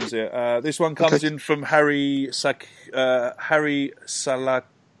questions here. This one comes in from Harry Salakuri.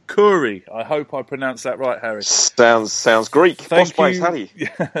 I hope I pronounced that right, Harry. Sounds Greek. Thank you. Harry.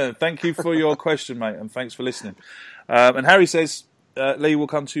 Thank you for your question, mate, and thanks for listening. And Harry says, Lee, we'll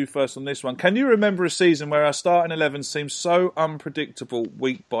come to you first on this one. Can you remember a season where our starting 11 seems so unpredictable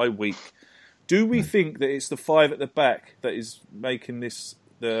week by week? Do we think that it's the 5 at the back that is making this?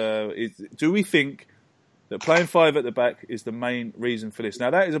 Do we think that playing 5 at the back is the main reason for this?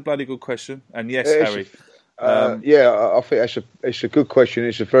 Now, that is a bloody good question. And yes, Harry. I think it's a good question.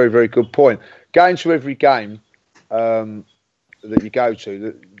 It's a very, very good point. Going to every game that you go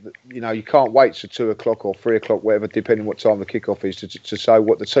to, you can't wait till 2 o'clock or 3 o'clock, whatever, depending what time the kickoff is, to say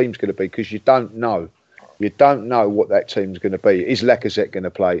what the team's going to be, because you don't know. You don't know what that team's going to be. Is Lacazette going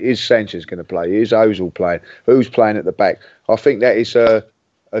to play? Is Sanchez going to play? Is Ozil playing? Who's playing at the back? I think that is a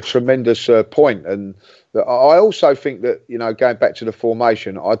tremendous point. And I also think that, going back to the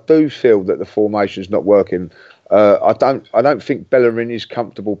formation, I do feel that the formation's not working. I don't think Bellerin is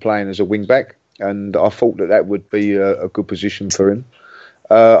comfortable playing as a wing back, and I thought that would be a good position for him.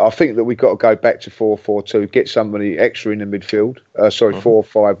 I think that we've got to go back to 4-4-2, get somebody extra in the midfield.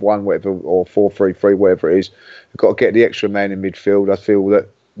 4-5-1, whatever, or 4-3-3, whatever it is. We've got to get the extra man in midfield. I feel that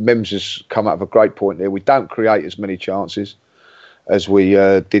Mems has come up with a great point there. We don't create as many chances as we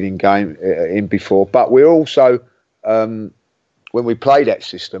did in before. But we're also, when we play that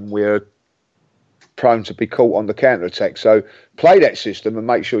system, we're prone to be caught on the counter-attack. So play that system and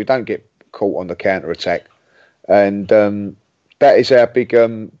make sure you don't get caught on the counter-attack. And that is our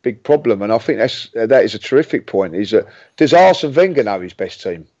big problem. And I think that is a terrific point. Is that does Arsene Wenger know his best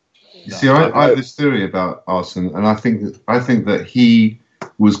team? You see, I have this theory about Arsene, and I think that he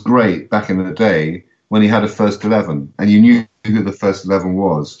was great back in the day when he had a first 11, and you knew who the first 11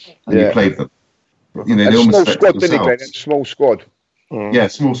 was, and you played them. They almost small squad, didn't he, Glenn? Small squad. Yeah,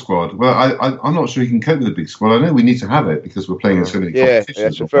 small squad. Well, I'm not sure he can cope with a big squad. I know we need to have it because we're playing in so many competitions. Yeah,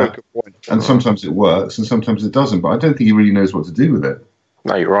 that's a very good point. And sometimes it works, and sometimes it doesn't. But I don't think he really knows what to do with it.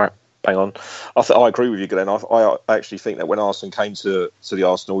 No, you're right. Bang on. I agree with you, Glenn. I actually think that when Arsene came to the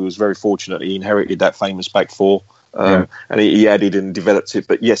Arsenal, he was very fortunate. He inherited that famous back four. And he added and developed it.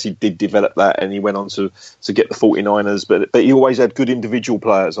 But yes, he did develop that, and he went on to get the 49ers. But he always had good individual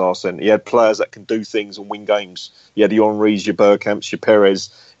players, Arsene. He had players that can do things and win games. You had the Henrys, your Bergkamps, your Perez,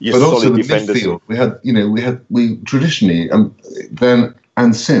 your solid defenders. Midfield, we traditionally, then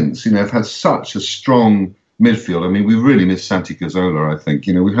and since, have had such a strong midfield. I mean, we really missed Santi Cazorla, I think.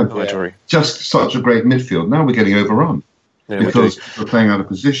 We've had just such a great midfield. Now we're getting overrun because we're playing out of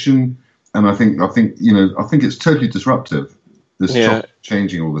position. And I think it's totally disruptive. This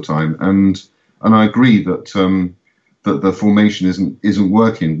changing all the time, and I agree that that the formation isn't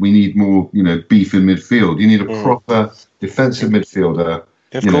working. We need more, beef in midfield. You need a proper defensive midfielder,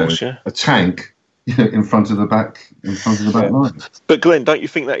 a tank, in front of the back line. But Glenn, don't you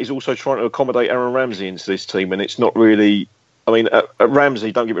think that he's also trying to accommodate Aaron Ramsey into this team, and it's not really? I mean,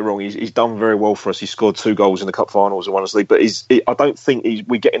 Ramsey, don't get me wrong, he's done very well for us. He scored 2 goals in the Cup Finals and won us league, but I don't think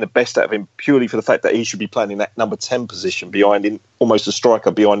we're getting the best out of him purely for the fact that he should be playing in that number 10 position behind him, almost a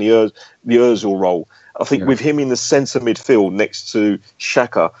striker behind the Ozil role. I think with him in the centre midfield next to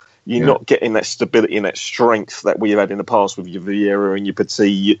Xhaka, you're not getting that stability and that strength that we have had in the past with your Vieira and your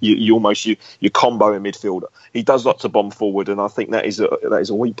Petit. You almost your combo in midfielder. He does like to bomb forward, and I think that is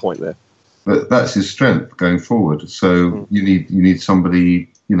a weak point there. But that's his strength going forward. So you need somebody.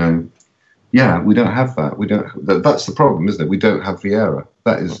 We don't have that. We don't. That's the problem, isn't it? We don't have Vieira.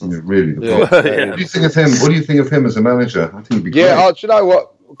 That is really the problem. What do you think of him? What do you think of him as a manager? I think he'd be great. Do you know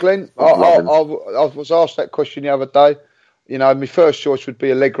what, Glenn? I was asked that question the other day. My first choice would be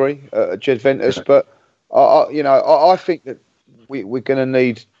Allegri at Juventus, but I think that we're going to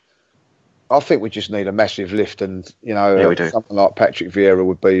need. I think we just need a massive lift, and something like Patrick Vieira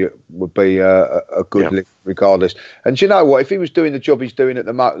would be a good lift regardless. And do you know what? If he was doing the job he's doing at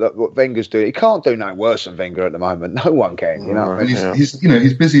the moment, like what Wenger's doing, he can't do no worse than Wenger at the moment. No one can, And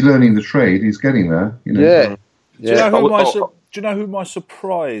he's busy learning the trade. He's getting there. Do you know who my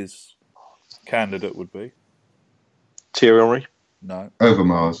surprise candidate would be? Thierry Henry. No.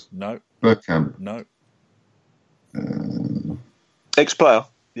 Overmars. No. Bergkamp. No. Ex-player.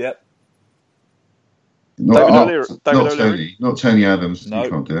 Yep. Not Tony Adams. No. You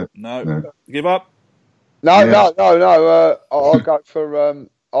can't do it. No. Give up. No. I'll go for Lee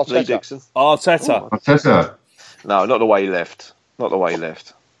Arteta. Dixon. Arteta. Arteta. No, not the way he left. Arteta.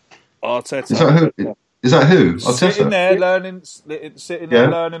 Is that who? Arteta. Sitting there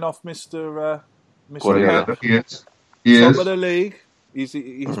learning off Mr. Guardiola. Pep. He Top is. of the league. He's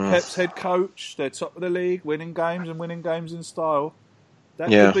Pep's head coach. They're top of the league, winning games in style.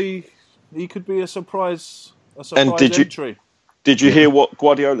 He could be a surprise. Entry. Did you hear what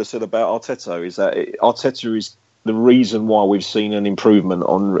Guardiola said about Arteta? Is that Arteta is the reason why we've seen an improvement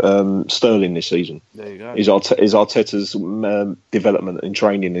on Sterling this season. There you go. Is Arteta's development and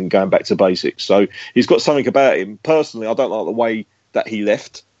training and going back to basics. So he's got something about him. Personally, I don't like the way that he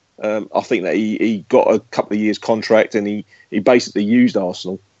left. I think that he got a couple of years contract and he basically used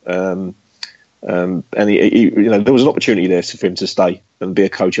Arsenal. And he there was an opportunity there for him to stay and be a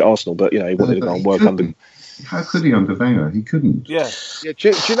coach at Arsenal, but he wanted to go and work under. How could he under Wenger? He couldn't. Yeah. Do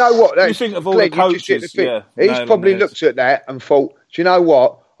you know what? You think of all the coaches, he's probably looked at that and thought, do you know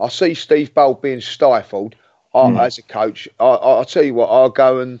what? I see Steve Bold being stifled as a coach. I'll tell you what, I'll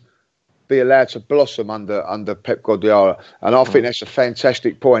go and be allowed to blossom under Pep Guardiola. And I think that's a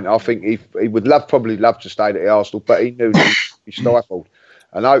fantastic point. I think he would probably love to stay at Arsenal, but he knew he'd be stifled.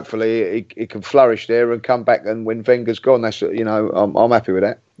 And hopefully he can flourish there and come back. And when Wenger's gone, that's I'm happy with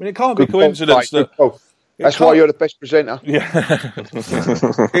that. I mean, it can't be coincidence that's why you're the best presenter. Yeah.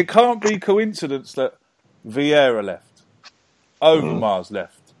 It can't be coincidence that Vieira left, Overmars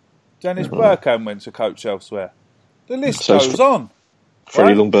left, Dennis Bergkamp went to coach elsewhere. The list goes on.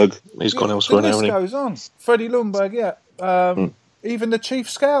 Freddie Ljungberg, he's gone elsewhere now. The list goes on. Freddie Ljungberg, even the chief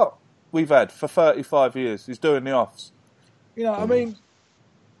scout we've had for 35 years is doing the offs. I mean,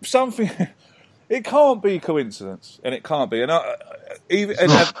 something. It can't be coincidence, and it can't be. And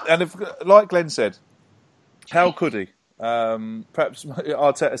if, like Glenn said, how could he? Perhaps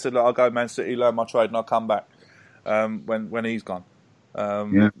Arteta said, "Look, I'll go Man City, learn my trade, and I'll come back when he's gone." But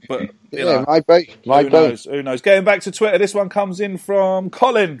maybe. Who knows? Getting back to Twitter, this one comes in from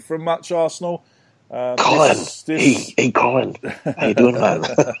Colin from Much Arsenal. Colin, Colin, how you doing, man?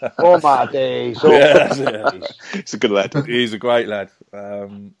 All my days. He's a good lad. He's a great lad,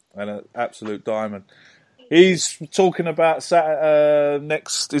 and an absolute diamond. He's talking about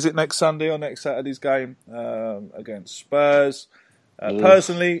next Sunday or next Saturday's game against Spurs.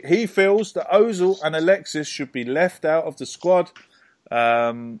 Personally, he feels that Ozil and Alexis should be left out of the squad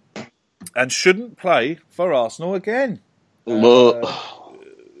and shouldn't play for Arsenal again.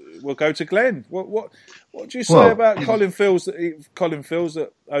 We'll go to Glenn. What do you say about Colin feels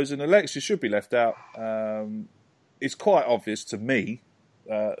that Ozil and Alexis should be left out? It's quite obvious to me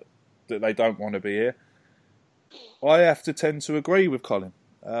that they don't want to be here. I have to tend to agree with Colin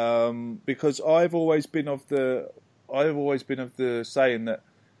because I've always been of the saying that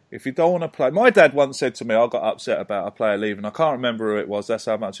if you don't want to play, my dad once said to me, I got upset about a player leaving. I can't remember who it was. That's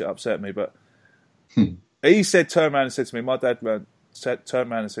how much it upset me. But he turned around and said to me, my dad turned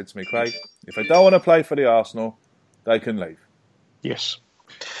around and said to me, Craig, if they don't want to play for the Arsenal, they can leave. Yes.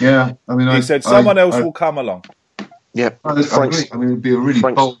 Yeah, I mean, he said someone else will come along. Yeah, I agree. I mean, it'd be a really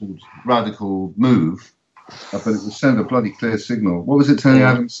bold, radical move. But it would send a bloody clear signal. What was it Tony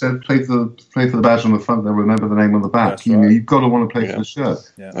Adams said? Play for the badge on the front, they'll remember the name on the back. That's right. You've got to want to play for the shirt.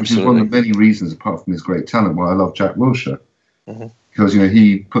 Yeah, which is one of the many reasons, apart from his great talent, why I love Jack Wilshere. Because,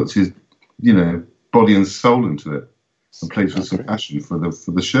 he puts his, body and soul into it and plays with some passion for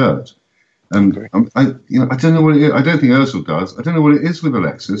the shirt. And I don't know what it is. I don't think Ozil does. I don't know what it is with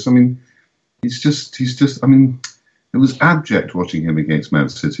Alexis. I mean, he's just. I mean, it was abject watching him against Man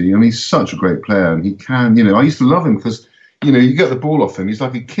City. I mean, he's such a great player, and he can. I used to love him because you get the ball off him. He's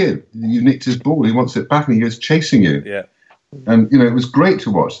like a kid. You nicked his ball. He wants it back, and he goes chasing you. Yeah. And it was great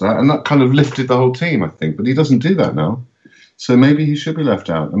to watch that, and that kind of lifted the whole team, I think. But he doesn't do that now, so maybe he should be left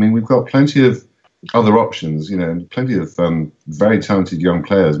out. I mean, we've got plenty of other options, and plenty of very talented young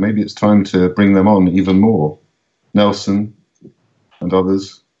players. Maybe it's time to bring them on even more. Nelson and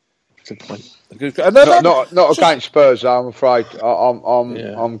others. Good point. Not against Spurs, I'm afraid.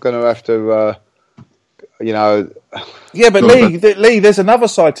 I'm going to have to, Yeah, but Lee, there's another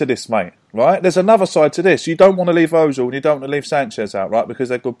side to this, mate. Right? There's another side to this. You don't want to leave Ozil and you don't want to leave Sanchez out, right? Because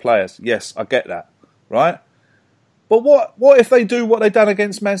they're good players. Yes, I get that, right? But what if they do what they done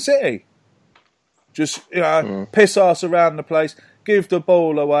against Man City? Just piss us around the place, give the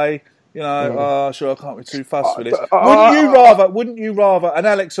ball away. Sure, I can't be too fussed with this. Wouldn't you rather an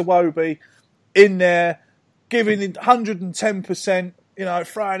Alex Iwobi in there giving it 110%,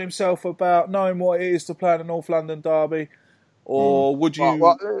 throwing himself about, knowing what it is to play in a North London derby? Or would you...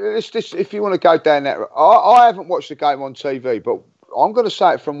 Well, if you want to go down that... I haven't watched the game on TV, but I'm going to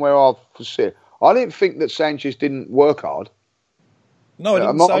say it from where I've seen. I didn't think that Sanchez didn't work hard. No, I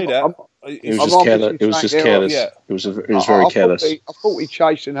didn't say that. It was just careless. It was just careless. Yeah. It was very careless. I thought he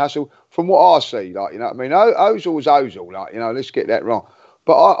chased and hustled. From what I see, you know what I mean? Ozil was Ozil, let's get that wrong.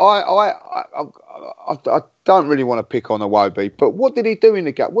 But I don't really want to pick on Iwobi. But what did he do in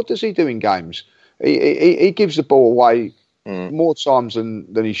the game? What does he do in games? He gives the ball away more times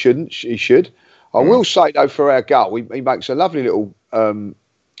than he shouldn't. He should. I will say though, for our goal, he makes a lovely little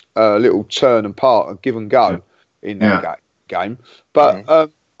turn and part, and give and go in that game. But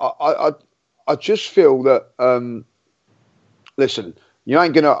I just feel that listen, you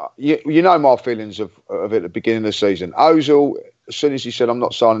ain't gonna. You know my feelings of it at the beginning of the season. Ozil, as soon as he said I'm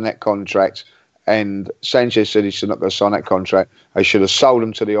not signing that contract, and Sanchez said he's not going to sign that contract, they should have sold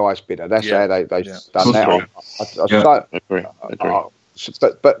him to the highest bidder. That's how they've done that. I agree.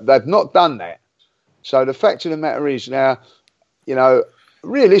 But they've not done that. So the fact of the matter is now,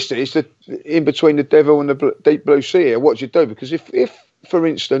 realistically, it's in between the devil and the deep blue sea here. What do you do? Because if for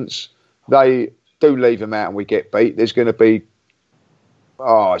instance, they do leave him out and we get beat, there's going to be,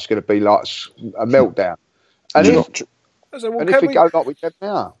 it's going to be like a meltdown. And if we go like we did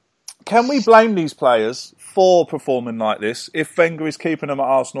now. Can we blame these players for performing like this if Wenger is keeping them at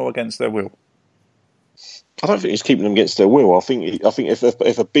Arsenal against their will? I don't think he's keeping them against their will. I think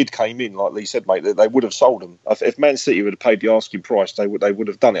if a bid came in, like Lee said, mate, they would have sold them. If Man City would have paid the asking price, they would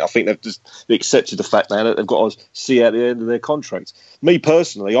have done it. I think they've just accepted the fact now that they've got to see out the end of their contract. Me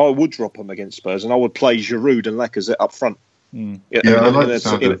personally, I would drop them against Spurs and I would play Giroud and Lacazette up front in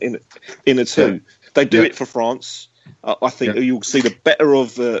a two. They do it for France. I think you'll see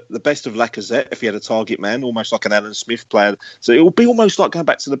the best of Lacazette if he had a target man, almost like an Alan Smith player. So it will be almost like going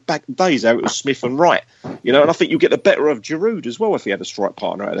back to the back days how it was Smith and Wright, and I think you'll get the better of Giroud as well if he had a strike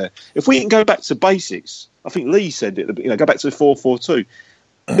partner out there. If we can go back to basics, I think Lee said it. Go back to the 4-4-2.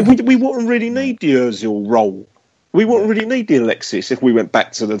 We wouldn't really need the Ozil role. We wouldn't really need the Alexis if we went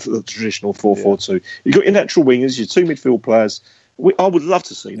back to the traditional 4-4-2. You've got your natural wingers, your two midfield players. I would love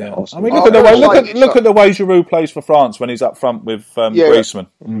to see that. I mean, look at the way Giroud plays for France when he's up front with Griezmann.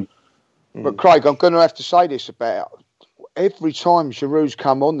 But Craig, I'm going to have to say this about every time Giroud's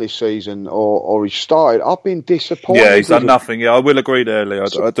come on this season or he's started, I've been disappointed. Yeah, he's done nothing. Yeah, I will agree there, Lee.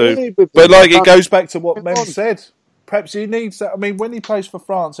 I do. But it goes back to what Mem said. Perhaps he needs that. I mean, when he plays for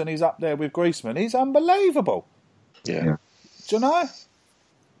France and he's up there with Griezmann, he's unbelievable. Yeah. Do you know?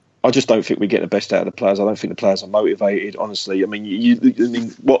 I just don't think we get the best out of the players. I don't think the players are motivated, honestly. I mean,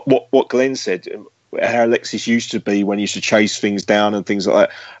 what Glenn said, how Alexis used to be when he used to chase things down and things like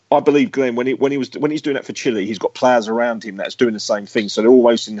that. I believe Glenn, when he's doing that for Chile, he's got players around him that's doing the same thing. So they're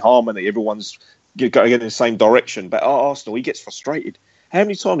almost in harmony. Everyone's going in the same direction. But at Arsenal, he gets frustrated. How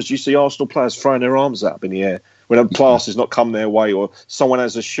many times do you see Arsenal players throwing their arms up in the air when a pass has not come their way or someone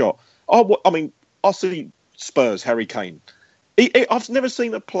has a shot? I see Spurs, Harry Kane. I've never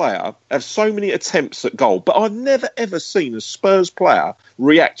seen a player have so many attempts at goal, but I've never ever seen a Spurs player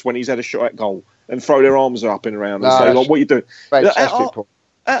react when he's had a shot at goal and throw their arms up and around and say, "What are you doing?"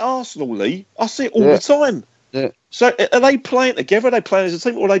 At Arsenal, Lee, I see it all the time. Yeah. So are they playing together? Are they playing as a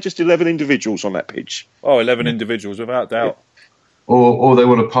team, or are they just 11 individuals on that pitch? 11 individuals, without doubt. Or they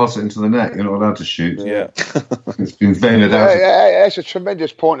want to pass it into the net. You're not allowed to shoot. Yeah. It's been vented out. That's a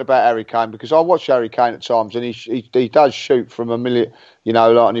tremendous point about Harry Kane, because I watch Harry Kane at times and he does shoot from a million,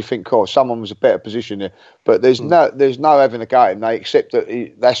 and you think, someone was a better position there. But there's no having a go at him. They accept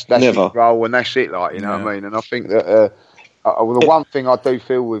that that's his role and that's it, what I mean? And I think that the one thing I do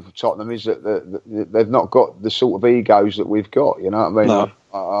feel with Tottenham is that they've not got the sort of egos that we've got, you know what I mean? No.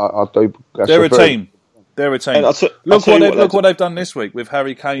 I do. They're a team. They're a team. Look what they've done this week with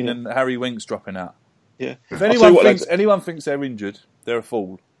Harry Kane and Harry Winks dropping out. Yeah. If anyone thinks they're injured, they're a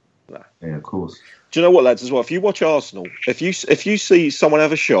fool. Yeah, of course. Do you know what, lads, as well? If you watch Arsenal, if you see someone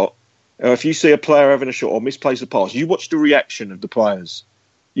have a shot, or if you see a player having a shot or misplace a pass, you watch the reaction of the players.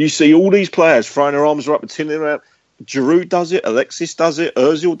 You see all these players throwing their arms up and tilling around. Giroud does it, Alexis does it,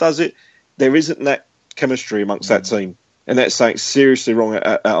 Ozil does it. There isn't that chemistry amongst that team. And that's something seriously wrong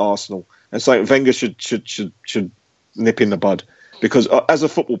at Arsenal. And so Wenger should nip in the bud, because as a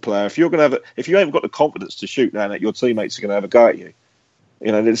football player, if you haven't got the confidence to shoot now that your teammates are going to have a go at you,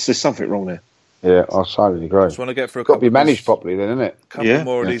 there's something wrong there. Yeah, I totally agree. Just want to get for a couple. Got to be managed properly, then, isn't it? A couple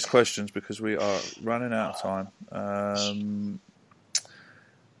more of these questions because we are running out of time.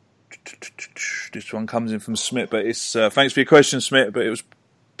 This one comes in from Smith, but it's thanks for your question, Smith. But it was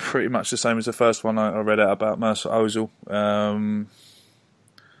pretty much the same as the first one I read out about Mesut Ozil.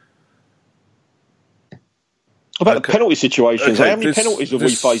 About the penalty situations, how many penalties have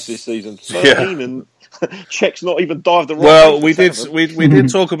we faced this season? 13, and Czech's not even dived the right. Well, we did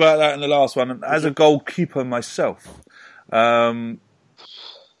talk about that in the last one. And as a goalkeeper myself, I've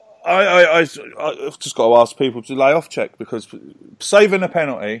just got to ask people to lay off Czech, because saving a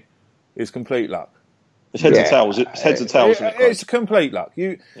penalty is complete luck. It's heads and tails. It's heads and tails. It's complete luck.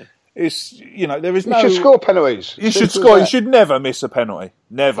 It's there is no. You should score penalties. You should score. You should never miss a penalty.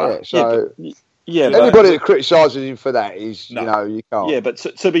 Never. Anybody that criticises him for that is, you can't. Yeah, but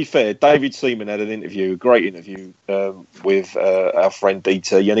to be fair, David Seaman had an interview, a great interview with our friend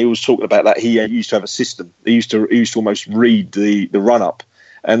DT, and he was talking about that. He used to have a system. He used to almost read the run up,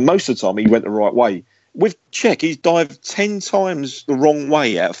 and most of the time he went the right way. With Czech, he's dived 10 times the wrong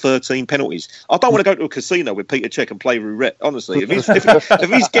way out of 13 penalties. I don't want to go to a casino with Peter Cech and play roulette, honestly. If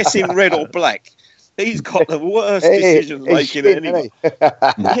he's guessing red or black, he's got the worst decisions making at anyone.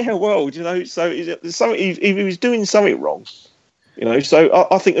 Yeah, well, so he was doing something wrong. So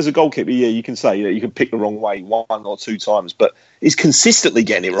I think as a goalkeeper, you can say that you can pick the wrong way 1 or 2 times, but he's consistently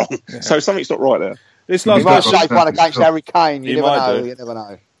getting it wrong. Yeah. So something's not right there. He might save one against Harry Kane. You never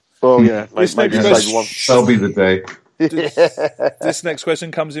know. Well, yeah, maybe that'll be the day. This next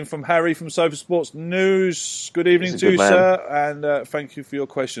question comes in from Harry from Sofa Sports News. Good evening to you, sir, and thank you for your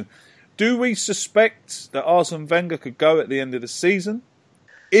question. Do we suspect that Arsene Wenger could go at the end of the season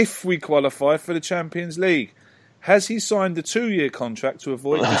if we qualify for the Champions League? Has he signed a 2-year contract to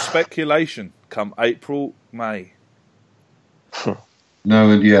avoid the speculation come April, May? No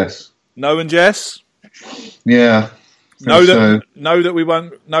and yes. No and yes? Yeah. Know that we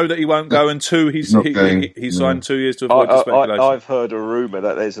won't. Know that he won't go, and 2, he signed 2 years to avoid the speculation. I've heard a rumour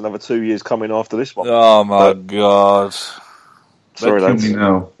that there's another 2 years coming after this one. Oh my God! Sorry, lads.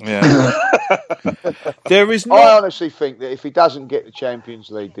 Yeah. There is. I honestly think that if he doesn't get the Champions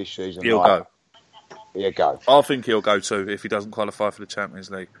League this season, he'll go. He'll go. I think he'll go too if he doesn't qualify for the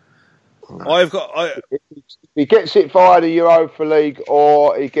Champions League. If he gets it via the Europa League,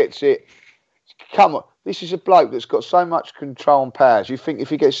 or he gets it. Come on. This is a bloke that's got so much control and powers. You think if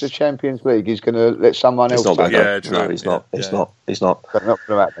he gets to the Champions League, he's going to let someone else take it? Yeah, true. No, he's not. He's not. That's not going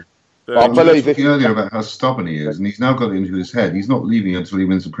to happen. I believe earlier about how stubborn he is, and he's now got it into his head. He's not leaving until he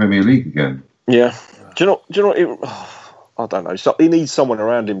wins the Premier League again. Yeah. Do you know? I don't know. So he needs someone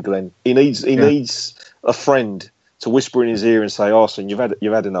around him, Glenn. He needs a friend to whisper in his ear and say, "Arsene, you've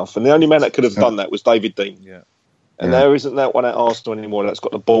had enough." And the only man that could have done that was David Dean. Yeah. And there isn't that one at Arsenal anymore that's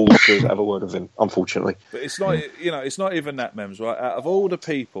got the balls to have a word with him, unfortunately. But it's not, it's not even that, Mems, right? Out of all the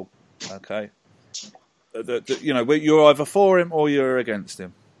people, okay, you're either for him or you're against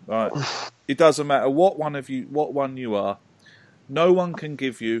him, right? It doesn't matter what one you are. No one can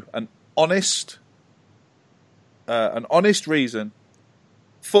give you an honest reason,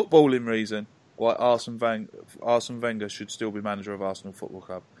 footballing reason, why Arsene Wenger should still be manager of Arsenal Football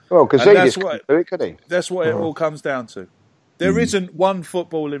Club. Well, because that's what it all comes down to. There isn't one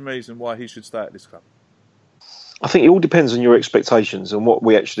footballing reason why he should stay at this club. I think it all depends on your expectations and what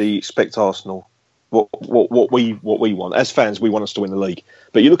we actually expect Arsenal, what we want. As fans, we want us to win the league.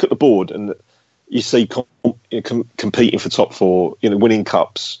 But you look at the board and you see competing for top 4, winning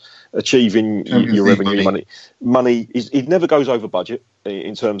cups, achieving your revenue money. It never goes over budget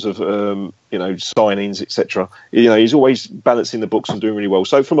in terms of signings, etc. He's always balancing the books and doing really well.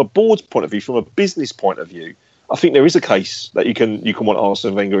 So from a board's point of view, from a business point of view, I think there is a case that you can want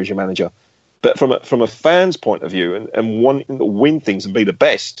Arsene Wenger as your manager. But from a fan's point of view and wanting to win things and be the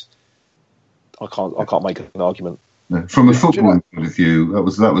best, I can't make an argument. No. From a footballing point of view, that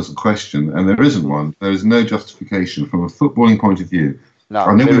was the question, and there isn't one. There is no justification from a footballing point of view. No,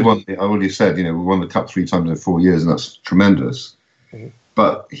 I know we won. I already said, we won the cup 3 times in 4 years, and that's tremendous. Mm-hmm.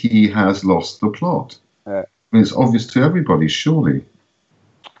 But he has lost the plot. I mean, it's obvious to everybody, surely.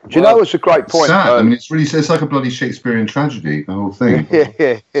 Do you know what's a great point? Sad. I mean, it's like a bloody Shakespearean tragedy. The whole thing.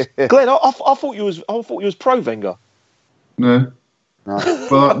 Glenn, I thought you was pro Wenger. No.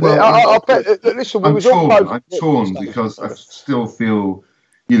 Well, listen, I'm torn because I still feel,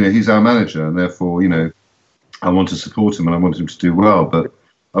 he's our manager, and therefore, I want to support him and I want him to do well, but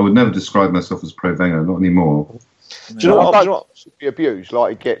I would never describe myself as pro-Wenger, not anymore. Do you know what should be abused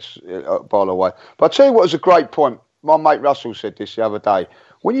like he gets, by the way? But I'll tell you what is a great point. My mate Russell said this the other day.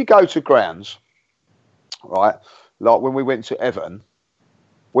 When you go to grounds, right, like when we went to Everton,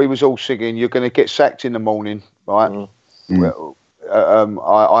 we was all singing, "You're going to get sacked in the morning," right? Mm. Well,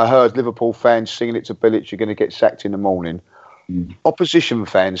 I heard Liverpool fans singing it to Bilic, "You're going to get sacked in the morning." Mm. Opposition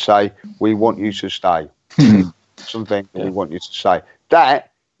fans say, "We want you to stay." Something we want you to say.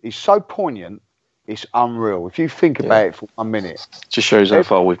 That is so poignant. It's unreal. If you think about it for 1 minute, just shows how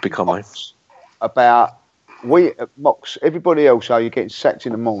far we've become. About we mocks everybody else. You're getting sacked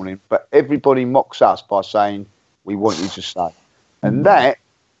in the morning, but everybody mocks us by saying we want you to stay, and that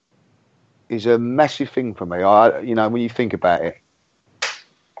is a massive thing for me. When you think about it,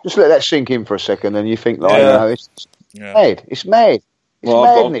 just let that sink in for a second, and you think it's mad. It's mad. It's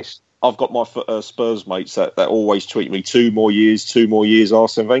madness. I've got my Spurs mates that always tweet me 2 more years,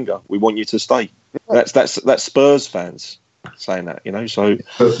 Arsene Wenger. We want you to stay. Yeah. That's Spurs fans saying that, So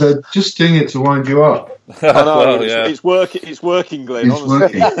but they're just doing it to wind you up. I know it's working. It's working, Glenn. It's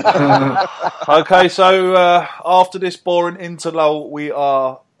working. Okay, so after this boring interlull, we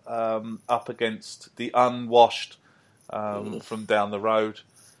are up against the unwashed from down the road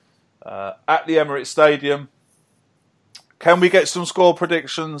at the Emirates Stadium. Can we get some score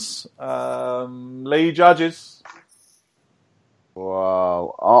predictions? Lee judges.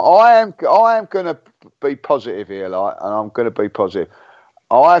 Wow, I am going to be positive here, and I'm going to be positive.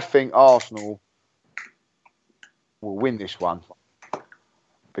 I think Arsenal will win this one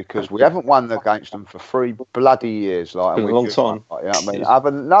because we haven't won against them for 3 bloody years. Been a long time.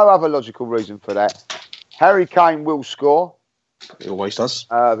 No other logical reason for that. Harry Kane will score. He always does.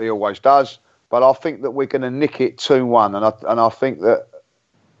 He always does. But I think that we're going to nick it 2-1, and I think that,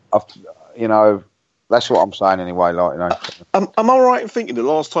 that's what I'm saying anyway. Am I right in thinking the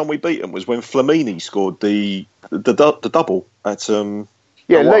last time we beat them was when Flamini scored the double at league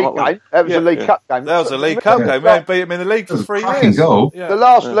game? That was a League Cup game. That was a League Cup game. We haven't beat them in the league for 3 years. Goal. Yeah. The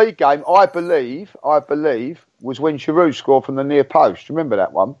last league game, I believe, was when Giroud scored from the near post. Do you remember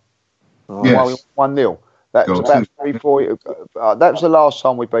that one? Yes. 1-0. That was about 3-4. That was the last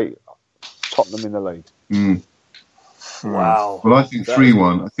time we beat Tottenham in the league. Wow. Well, I think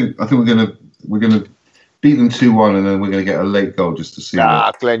 3-1. I think we're gonna beat them 2-1, and then we're gonna get a late goal just to see.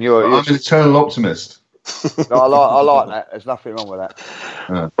 Glenn, you're I'm an eternal optimist. No, I like that. There's nothing wrong with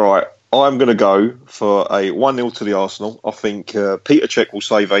that. Right, I'm going to go for a 1-0 to the Arsenal. I think Peter Cech will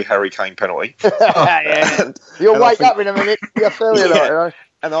save a Harry Kane penalty. You'll wake up in a minute. You'll feel it.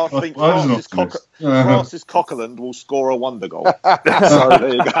 And I think Francis Coquelin will score a wonder goal. So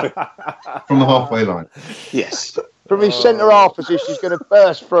there you go. From the halfway line. Yes. From his centre-half position, he's going to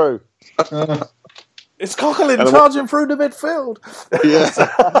burst through. It's Coquelin charging through the midfield. Yeah.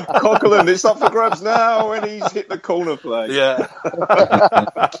 Coquelin, it's up for grabs now, and he's hit the corner flag. Yeah.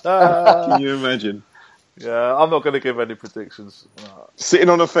 Can you imagine? Yeah, I'm not going to give any predictions. Sitting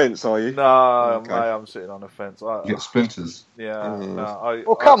on a fence, are you? No, okay. Mate, I'm sitting on a fence. Get splinters. Yeah.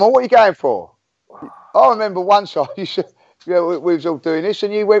 Come on, what are you going for? I remember one time you said, we was all doing this,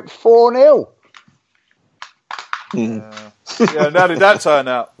 and you went 4-0. Yeah, how did that turn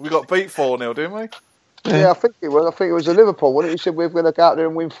out? We got beat 4-0, didn't we? Yeah, I think it was. I think it was a Liverpool, wasn't it? You said we were going to go out there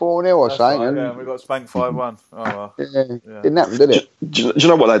and win 4-0 or something. Right, yeah, we got spanked 5-1. Oh, well. Didn't happen, did it? Do you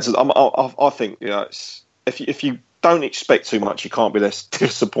know what, lads? I think if you don't expect too much, you can't be less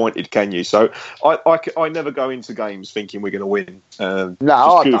disappointed, can you? So I never go into games thinking we're going to win. No,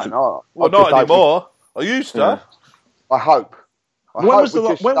 I don't. Well, not anymore. I used to. Yeah. I hope. When was the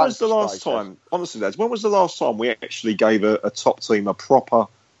last time? Honestly, lads, when was the last time we actually gave a top team a proper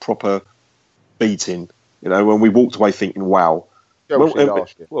beating? When we walked away thinking, "Wow." Chelsea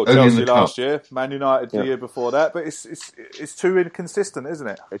last year. Well, Chelsea last year, Man United the year before that, but it's too inconsistent, isn't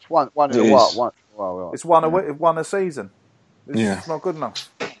it? It's one in a while. It's one a season. It's not good enough.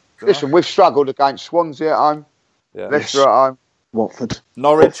 Listen, we've struggled against Swansea at home, Leicester at home, Watford,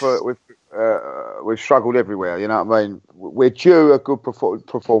 Norwich. We've struggled everywhere. You know what I mean? We're due a good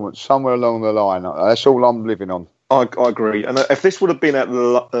performance somewhere along the line. That's all I'm living on. I agree. And if this would have been at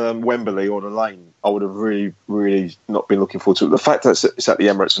the Wembley or the Lane, I would have really, really not been looking forward to it. The fact that it's at the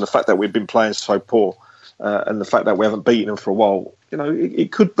Emirates and the fact that we've been playing so poor and the fact that we haven't beaten them for a while,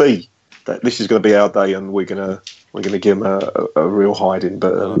 it could be that this is going to be our day and we're going to give them a real hiding.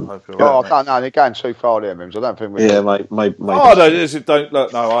 But I don't know. They're going too far there, Mims. I don't think we're. Yeah, mate. Maybe. Don't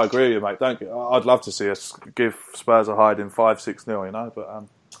look. No, I agree with you, mate. I'd love to see us give Spurs a hiding 5-6-0. But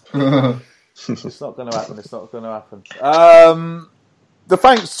it's not going to happen. It's not going to happen. The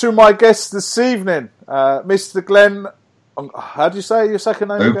thanks to my guests this evening, Mr. Glenn. How do you say your second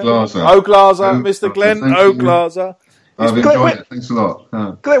name? O'Glazer. Mr. Glenn O'Glazer. I've enjoyed it. Thanks a lot.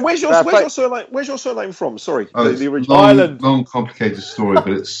 Glenn, where's your surname? Where's your surname from? Sorry, the original Ireland. Long, complicated story, but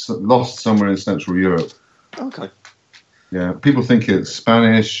it's lost somewhere in Central Europe. Okay. Yeah, people think it's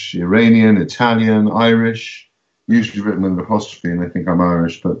Spanish, Iranian, Italian, Irish. Usually written with an apostrophe, and they think I'm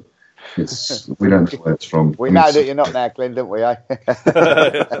Irish, but we don't know where it's from. We know that you're not now, Glenn, don't we?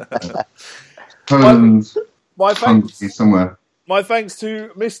 Poland, Hungary, somewhere. My thanks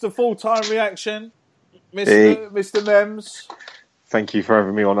to Mr. Full-Time Reaction, Mr. Mems. Thank you for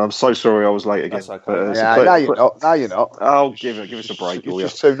having me on. I'm so sorry I was late again. That's okay. No, you're not. No, you're not. Oh, give us a break. You're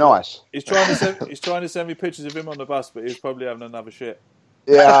just too nice. He's trying to send me pictures of him on the bus, but he's probably having another shit.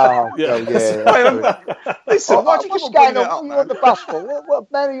 Yeah. Listen, what's going on? What are you on the bus for?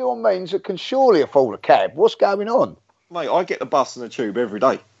 What man are you on means that can surely afford a cab? What's going on? Mate, I get the bus and the tube every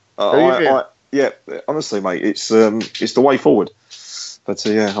day. Yeah, honestly, mate, it's the way forward. But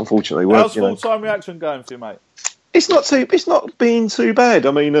unfortunately, how's Full-Time Reaction going for you, mate? It's not been too bad.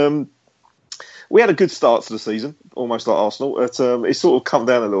 I mean, we had a good start to the season, almost like Arsenal. It's sort of come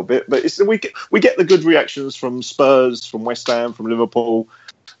down a little bit, but we get the good reactions from Spurs, from West Ham, from Liverpool,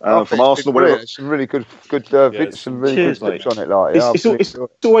 from Arsenal. Whatever. Some really good some really good clips on it. It's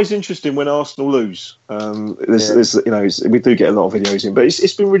always interesting when Arsenal lose. There's we do get a lot of videos in, but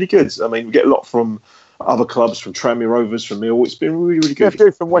it's been really good. I mean, we get a lot from other clubs, from Tranmere Rovers, from Mill. It's been really, really good. Get a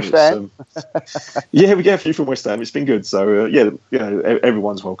few from West Ham. We get a few from West Ham. It's been good. So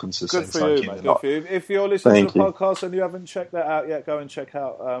everyone's welcome to. Good for you, mate. Good for you. If you're listening to the podcast and you haven't checked that out yet, go and check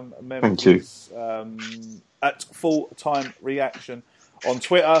out Mems' at Full-Time Reaction on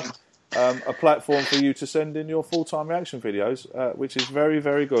Twitter. A platform for you to send in your full-time reaction videos, which is very,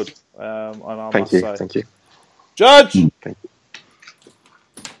 very good. And I must say. Thank you. Judge, thank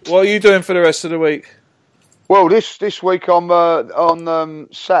you. What are you doing for the rest of the week? Well, this week I'm on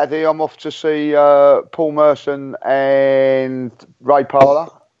Saturday. I'm off to see Paul Merson and Ray Parlour.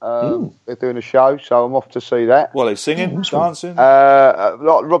 They're doing a show, so I'm off to see that. Well, they're singing, dancing.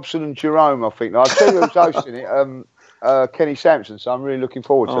 Like Robson and Jerome, I think. I'll tell you who's hosting it. Kenny Sampson. So I'm really looking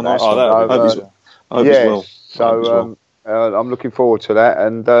forward to that. Nice. I hope as well. So I'm looking forward to that,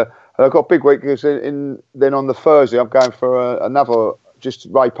 and I've got a big week because then on the Thursday I'm going for another just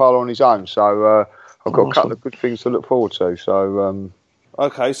Ray Parlour on his own. So. I've got a couple of good things to look forward to. So,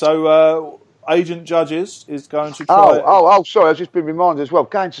 okay. So, Agent Judges is going to try. Sorry, I've just been reminded as well.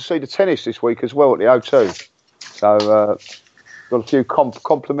 Going to see the tennis this week as well at the O2. So, got a few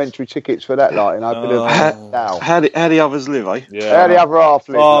complimentary tickets for that. How the others live, eh? Yeah. How the other half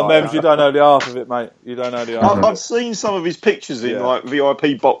live. Oh, Mems, you don't know the half of it, mate. You don't know the half. I've seen some of his pictures in like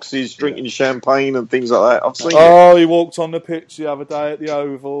VIP boxes, drinking champagne and things like that. I've seen. He walked on the pitch the other day at the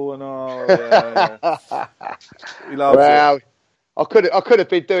Oval, and he loves it. I could have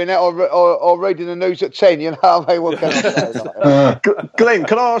been doing that or reading the news at 10. You know what I mean? What can I say? Glenn,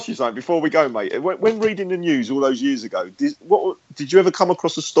 can I ask you something before we go, mate? When reading the news all those years ago, did you ever come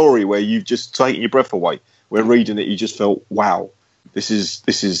across a story where you've just taken your breath away? Where reading it, you just felt, wow, this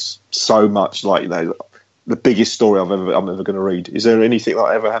is so much like the biggest story I'm ever going to read. Is there anything that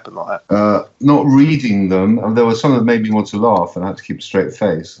ever happened like that? Not reading them, and there was some that made me want to laugh, and I had to keep a straight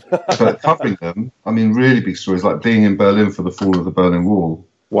face. But covering them, I mean, really big stories, like being in Berlin for the fall of the Berlin Wall.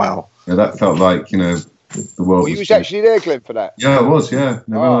 Wow. That felt like, the world. Well, you was actually there, Glenn, for that? Yeah, I was, yeah.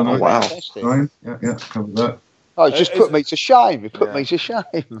 Wow. Yeah, covered that. Oh, it just put me to shame. It put me to shame.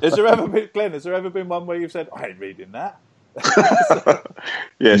 Has there ever been one where you've said, I ain't reading that?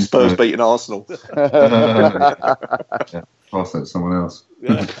 Spurs beating Arsenal. Pass that to someone else.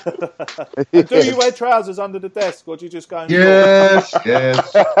 Yeah. Do you wear trousers under the desk, or do you just go? Yes.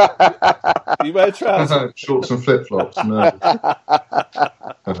 You wear trousers, shorts and flip flops. No.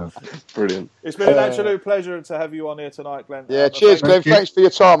 Brilliant. It's been an absolute pleasure to have you on here tonight, Glenn. Yeah, cheers, Glenn. Thanks for your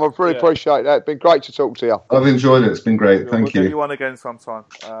time. I really appreciate that. It's been great to talk to you. I've enjoyed it. It's been great. Thank you. We'll get you on again sometime.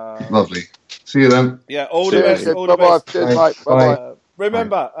 Lovely. See you then. Yeah, all the best. All the best. Cheers, mate. Bye.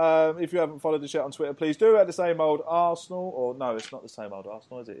 Remember, if you haven't followed the chat on Twitter, please do at the same old Arsenal. Or no, it's not the same old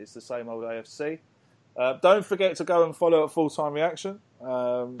Arsenal, is it? It's the same old AFC. Don't forget to go and follow at Full-Time Reaction.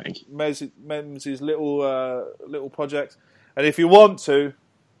 Mems' little project. And if you want to,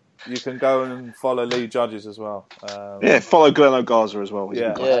 you can go and follow Lee Judges as well. Follow Glenn O'Garza as well.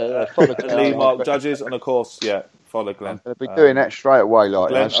 Follow Lee Mark Judges, and of course, follow Glenn. I'm going to be doing that straight away.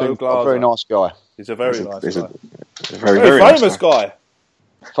 Glenn a very nice guy. He's a very nice guy. A very famous nice guy.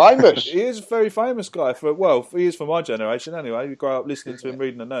 Famous? He is a very famous guy. He is for my generation anyway. You grow up listening to him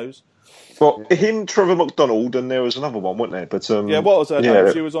reading the news. Well, him, Trevor McDonald, and there was another one, wasn't there? But what was her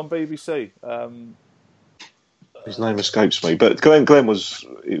name? She was on BBC. His name escapes me, but Glenn was...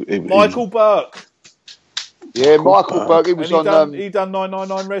 Michael Burke. Yeah, Michael Burke. He was he done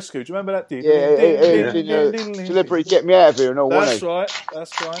 999 Rescue. Do you remember that? He was in Celebrity Get Me Out of Here and all, wasn't he?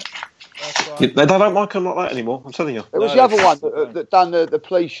 That's right. They don't make them like that anymore, I'm telling you. There was the other one that done the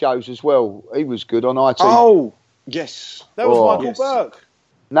police shows as well. He was good on IT. Oh, yes. That was Michael Burke.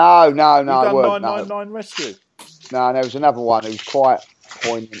 No. He done 999 Rescue. No, there was another one who was quite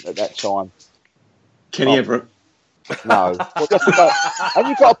poignant at that time. Kenny Everett. No. Well, have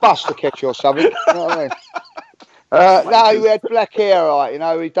you got a bus to catch or something? You know what I mean? No, he had black hair, right? You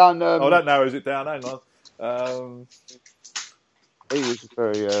know, he done. That narrows it down. Hang on. He was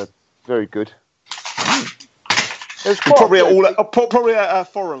very good. Probably our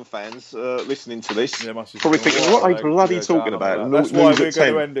foreign fans listening to this, probably thinking, what are they bloody talking about? That's why we're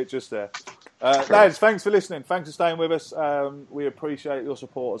going to end it just there. Lads, thanks for listening. Thanks for staying with us. We appreciate your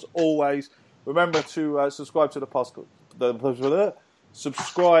support as always. Remember to subscribe to the podcast.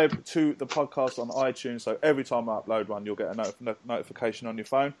 Subscribe to the podcast on iTunes, so every time I upload one, you'll get a notification on your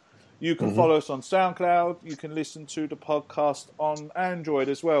phone. You can follow us on SoundCloud. You can listen to the podcast on Android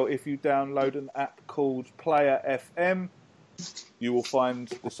as well. If you download an app called Player FM, you will find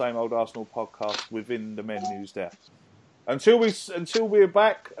the Same Old Arsenal podcast within the menus there. Until we're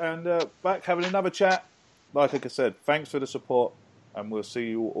back and back having another chat, like I said, thanks for the support, and we'll see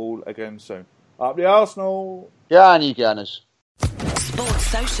you all again soon. Up the Arsenal! Yeah, and you Gunners. Sports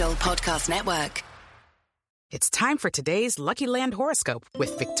Social Podcast Network. It's time for today's Lucky Land horoscope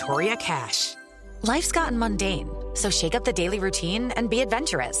with Victoria Cash. Life's gotten mundane, so shake up the daily routine and be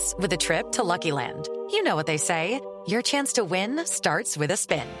adventurous with a trip to Lucky Land. You know what they say. Your chance to win starts with a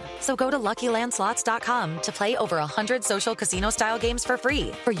spin. So go to LuckyLandSlots.com to play over 100 social casino-style games for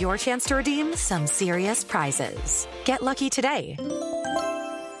free for your chance to redeem some serious prizes. Get lucky today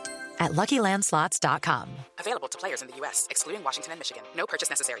at LuckyLandSlots.com. Available to players in the U.S., excluding Washington and Michigan. No purchase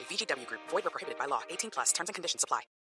necessary. VGW Group. Void where prohibited by law. 18+. Terms and conditions apply.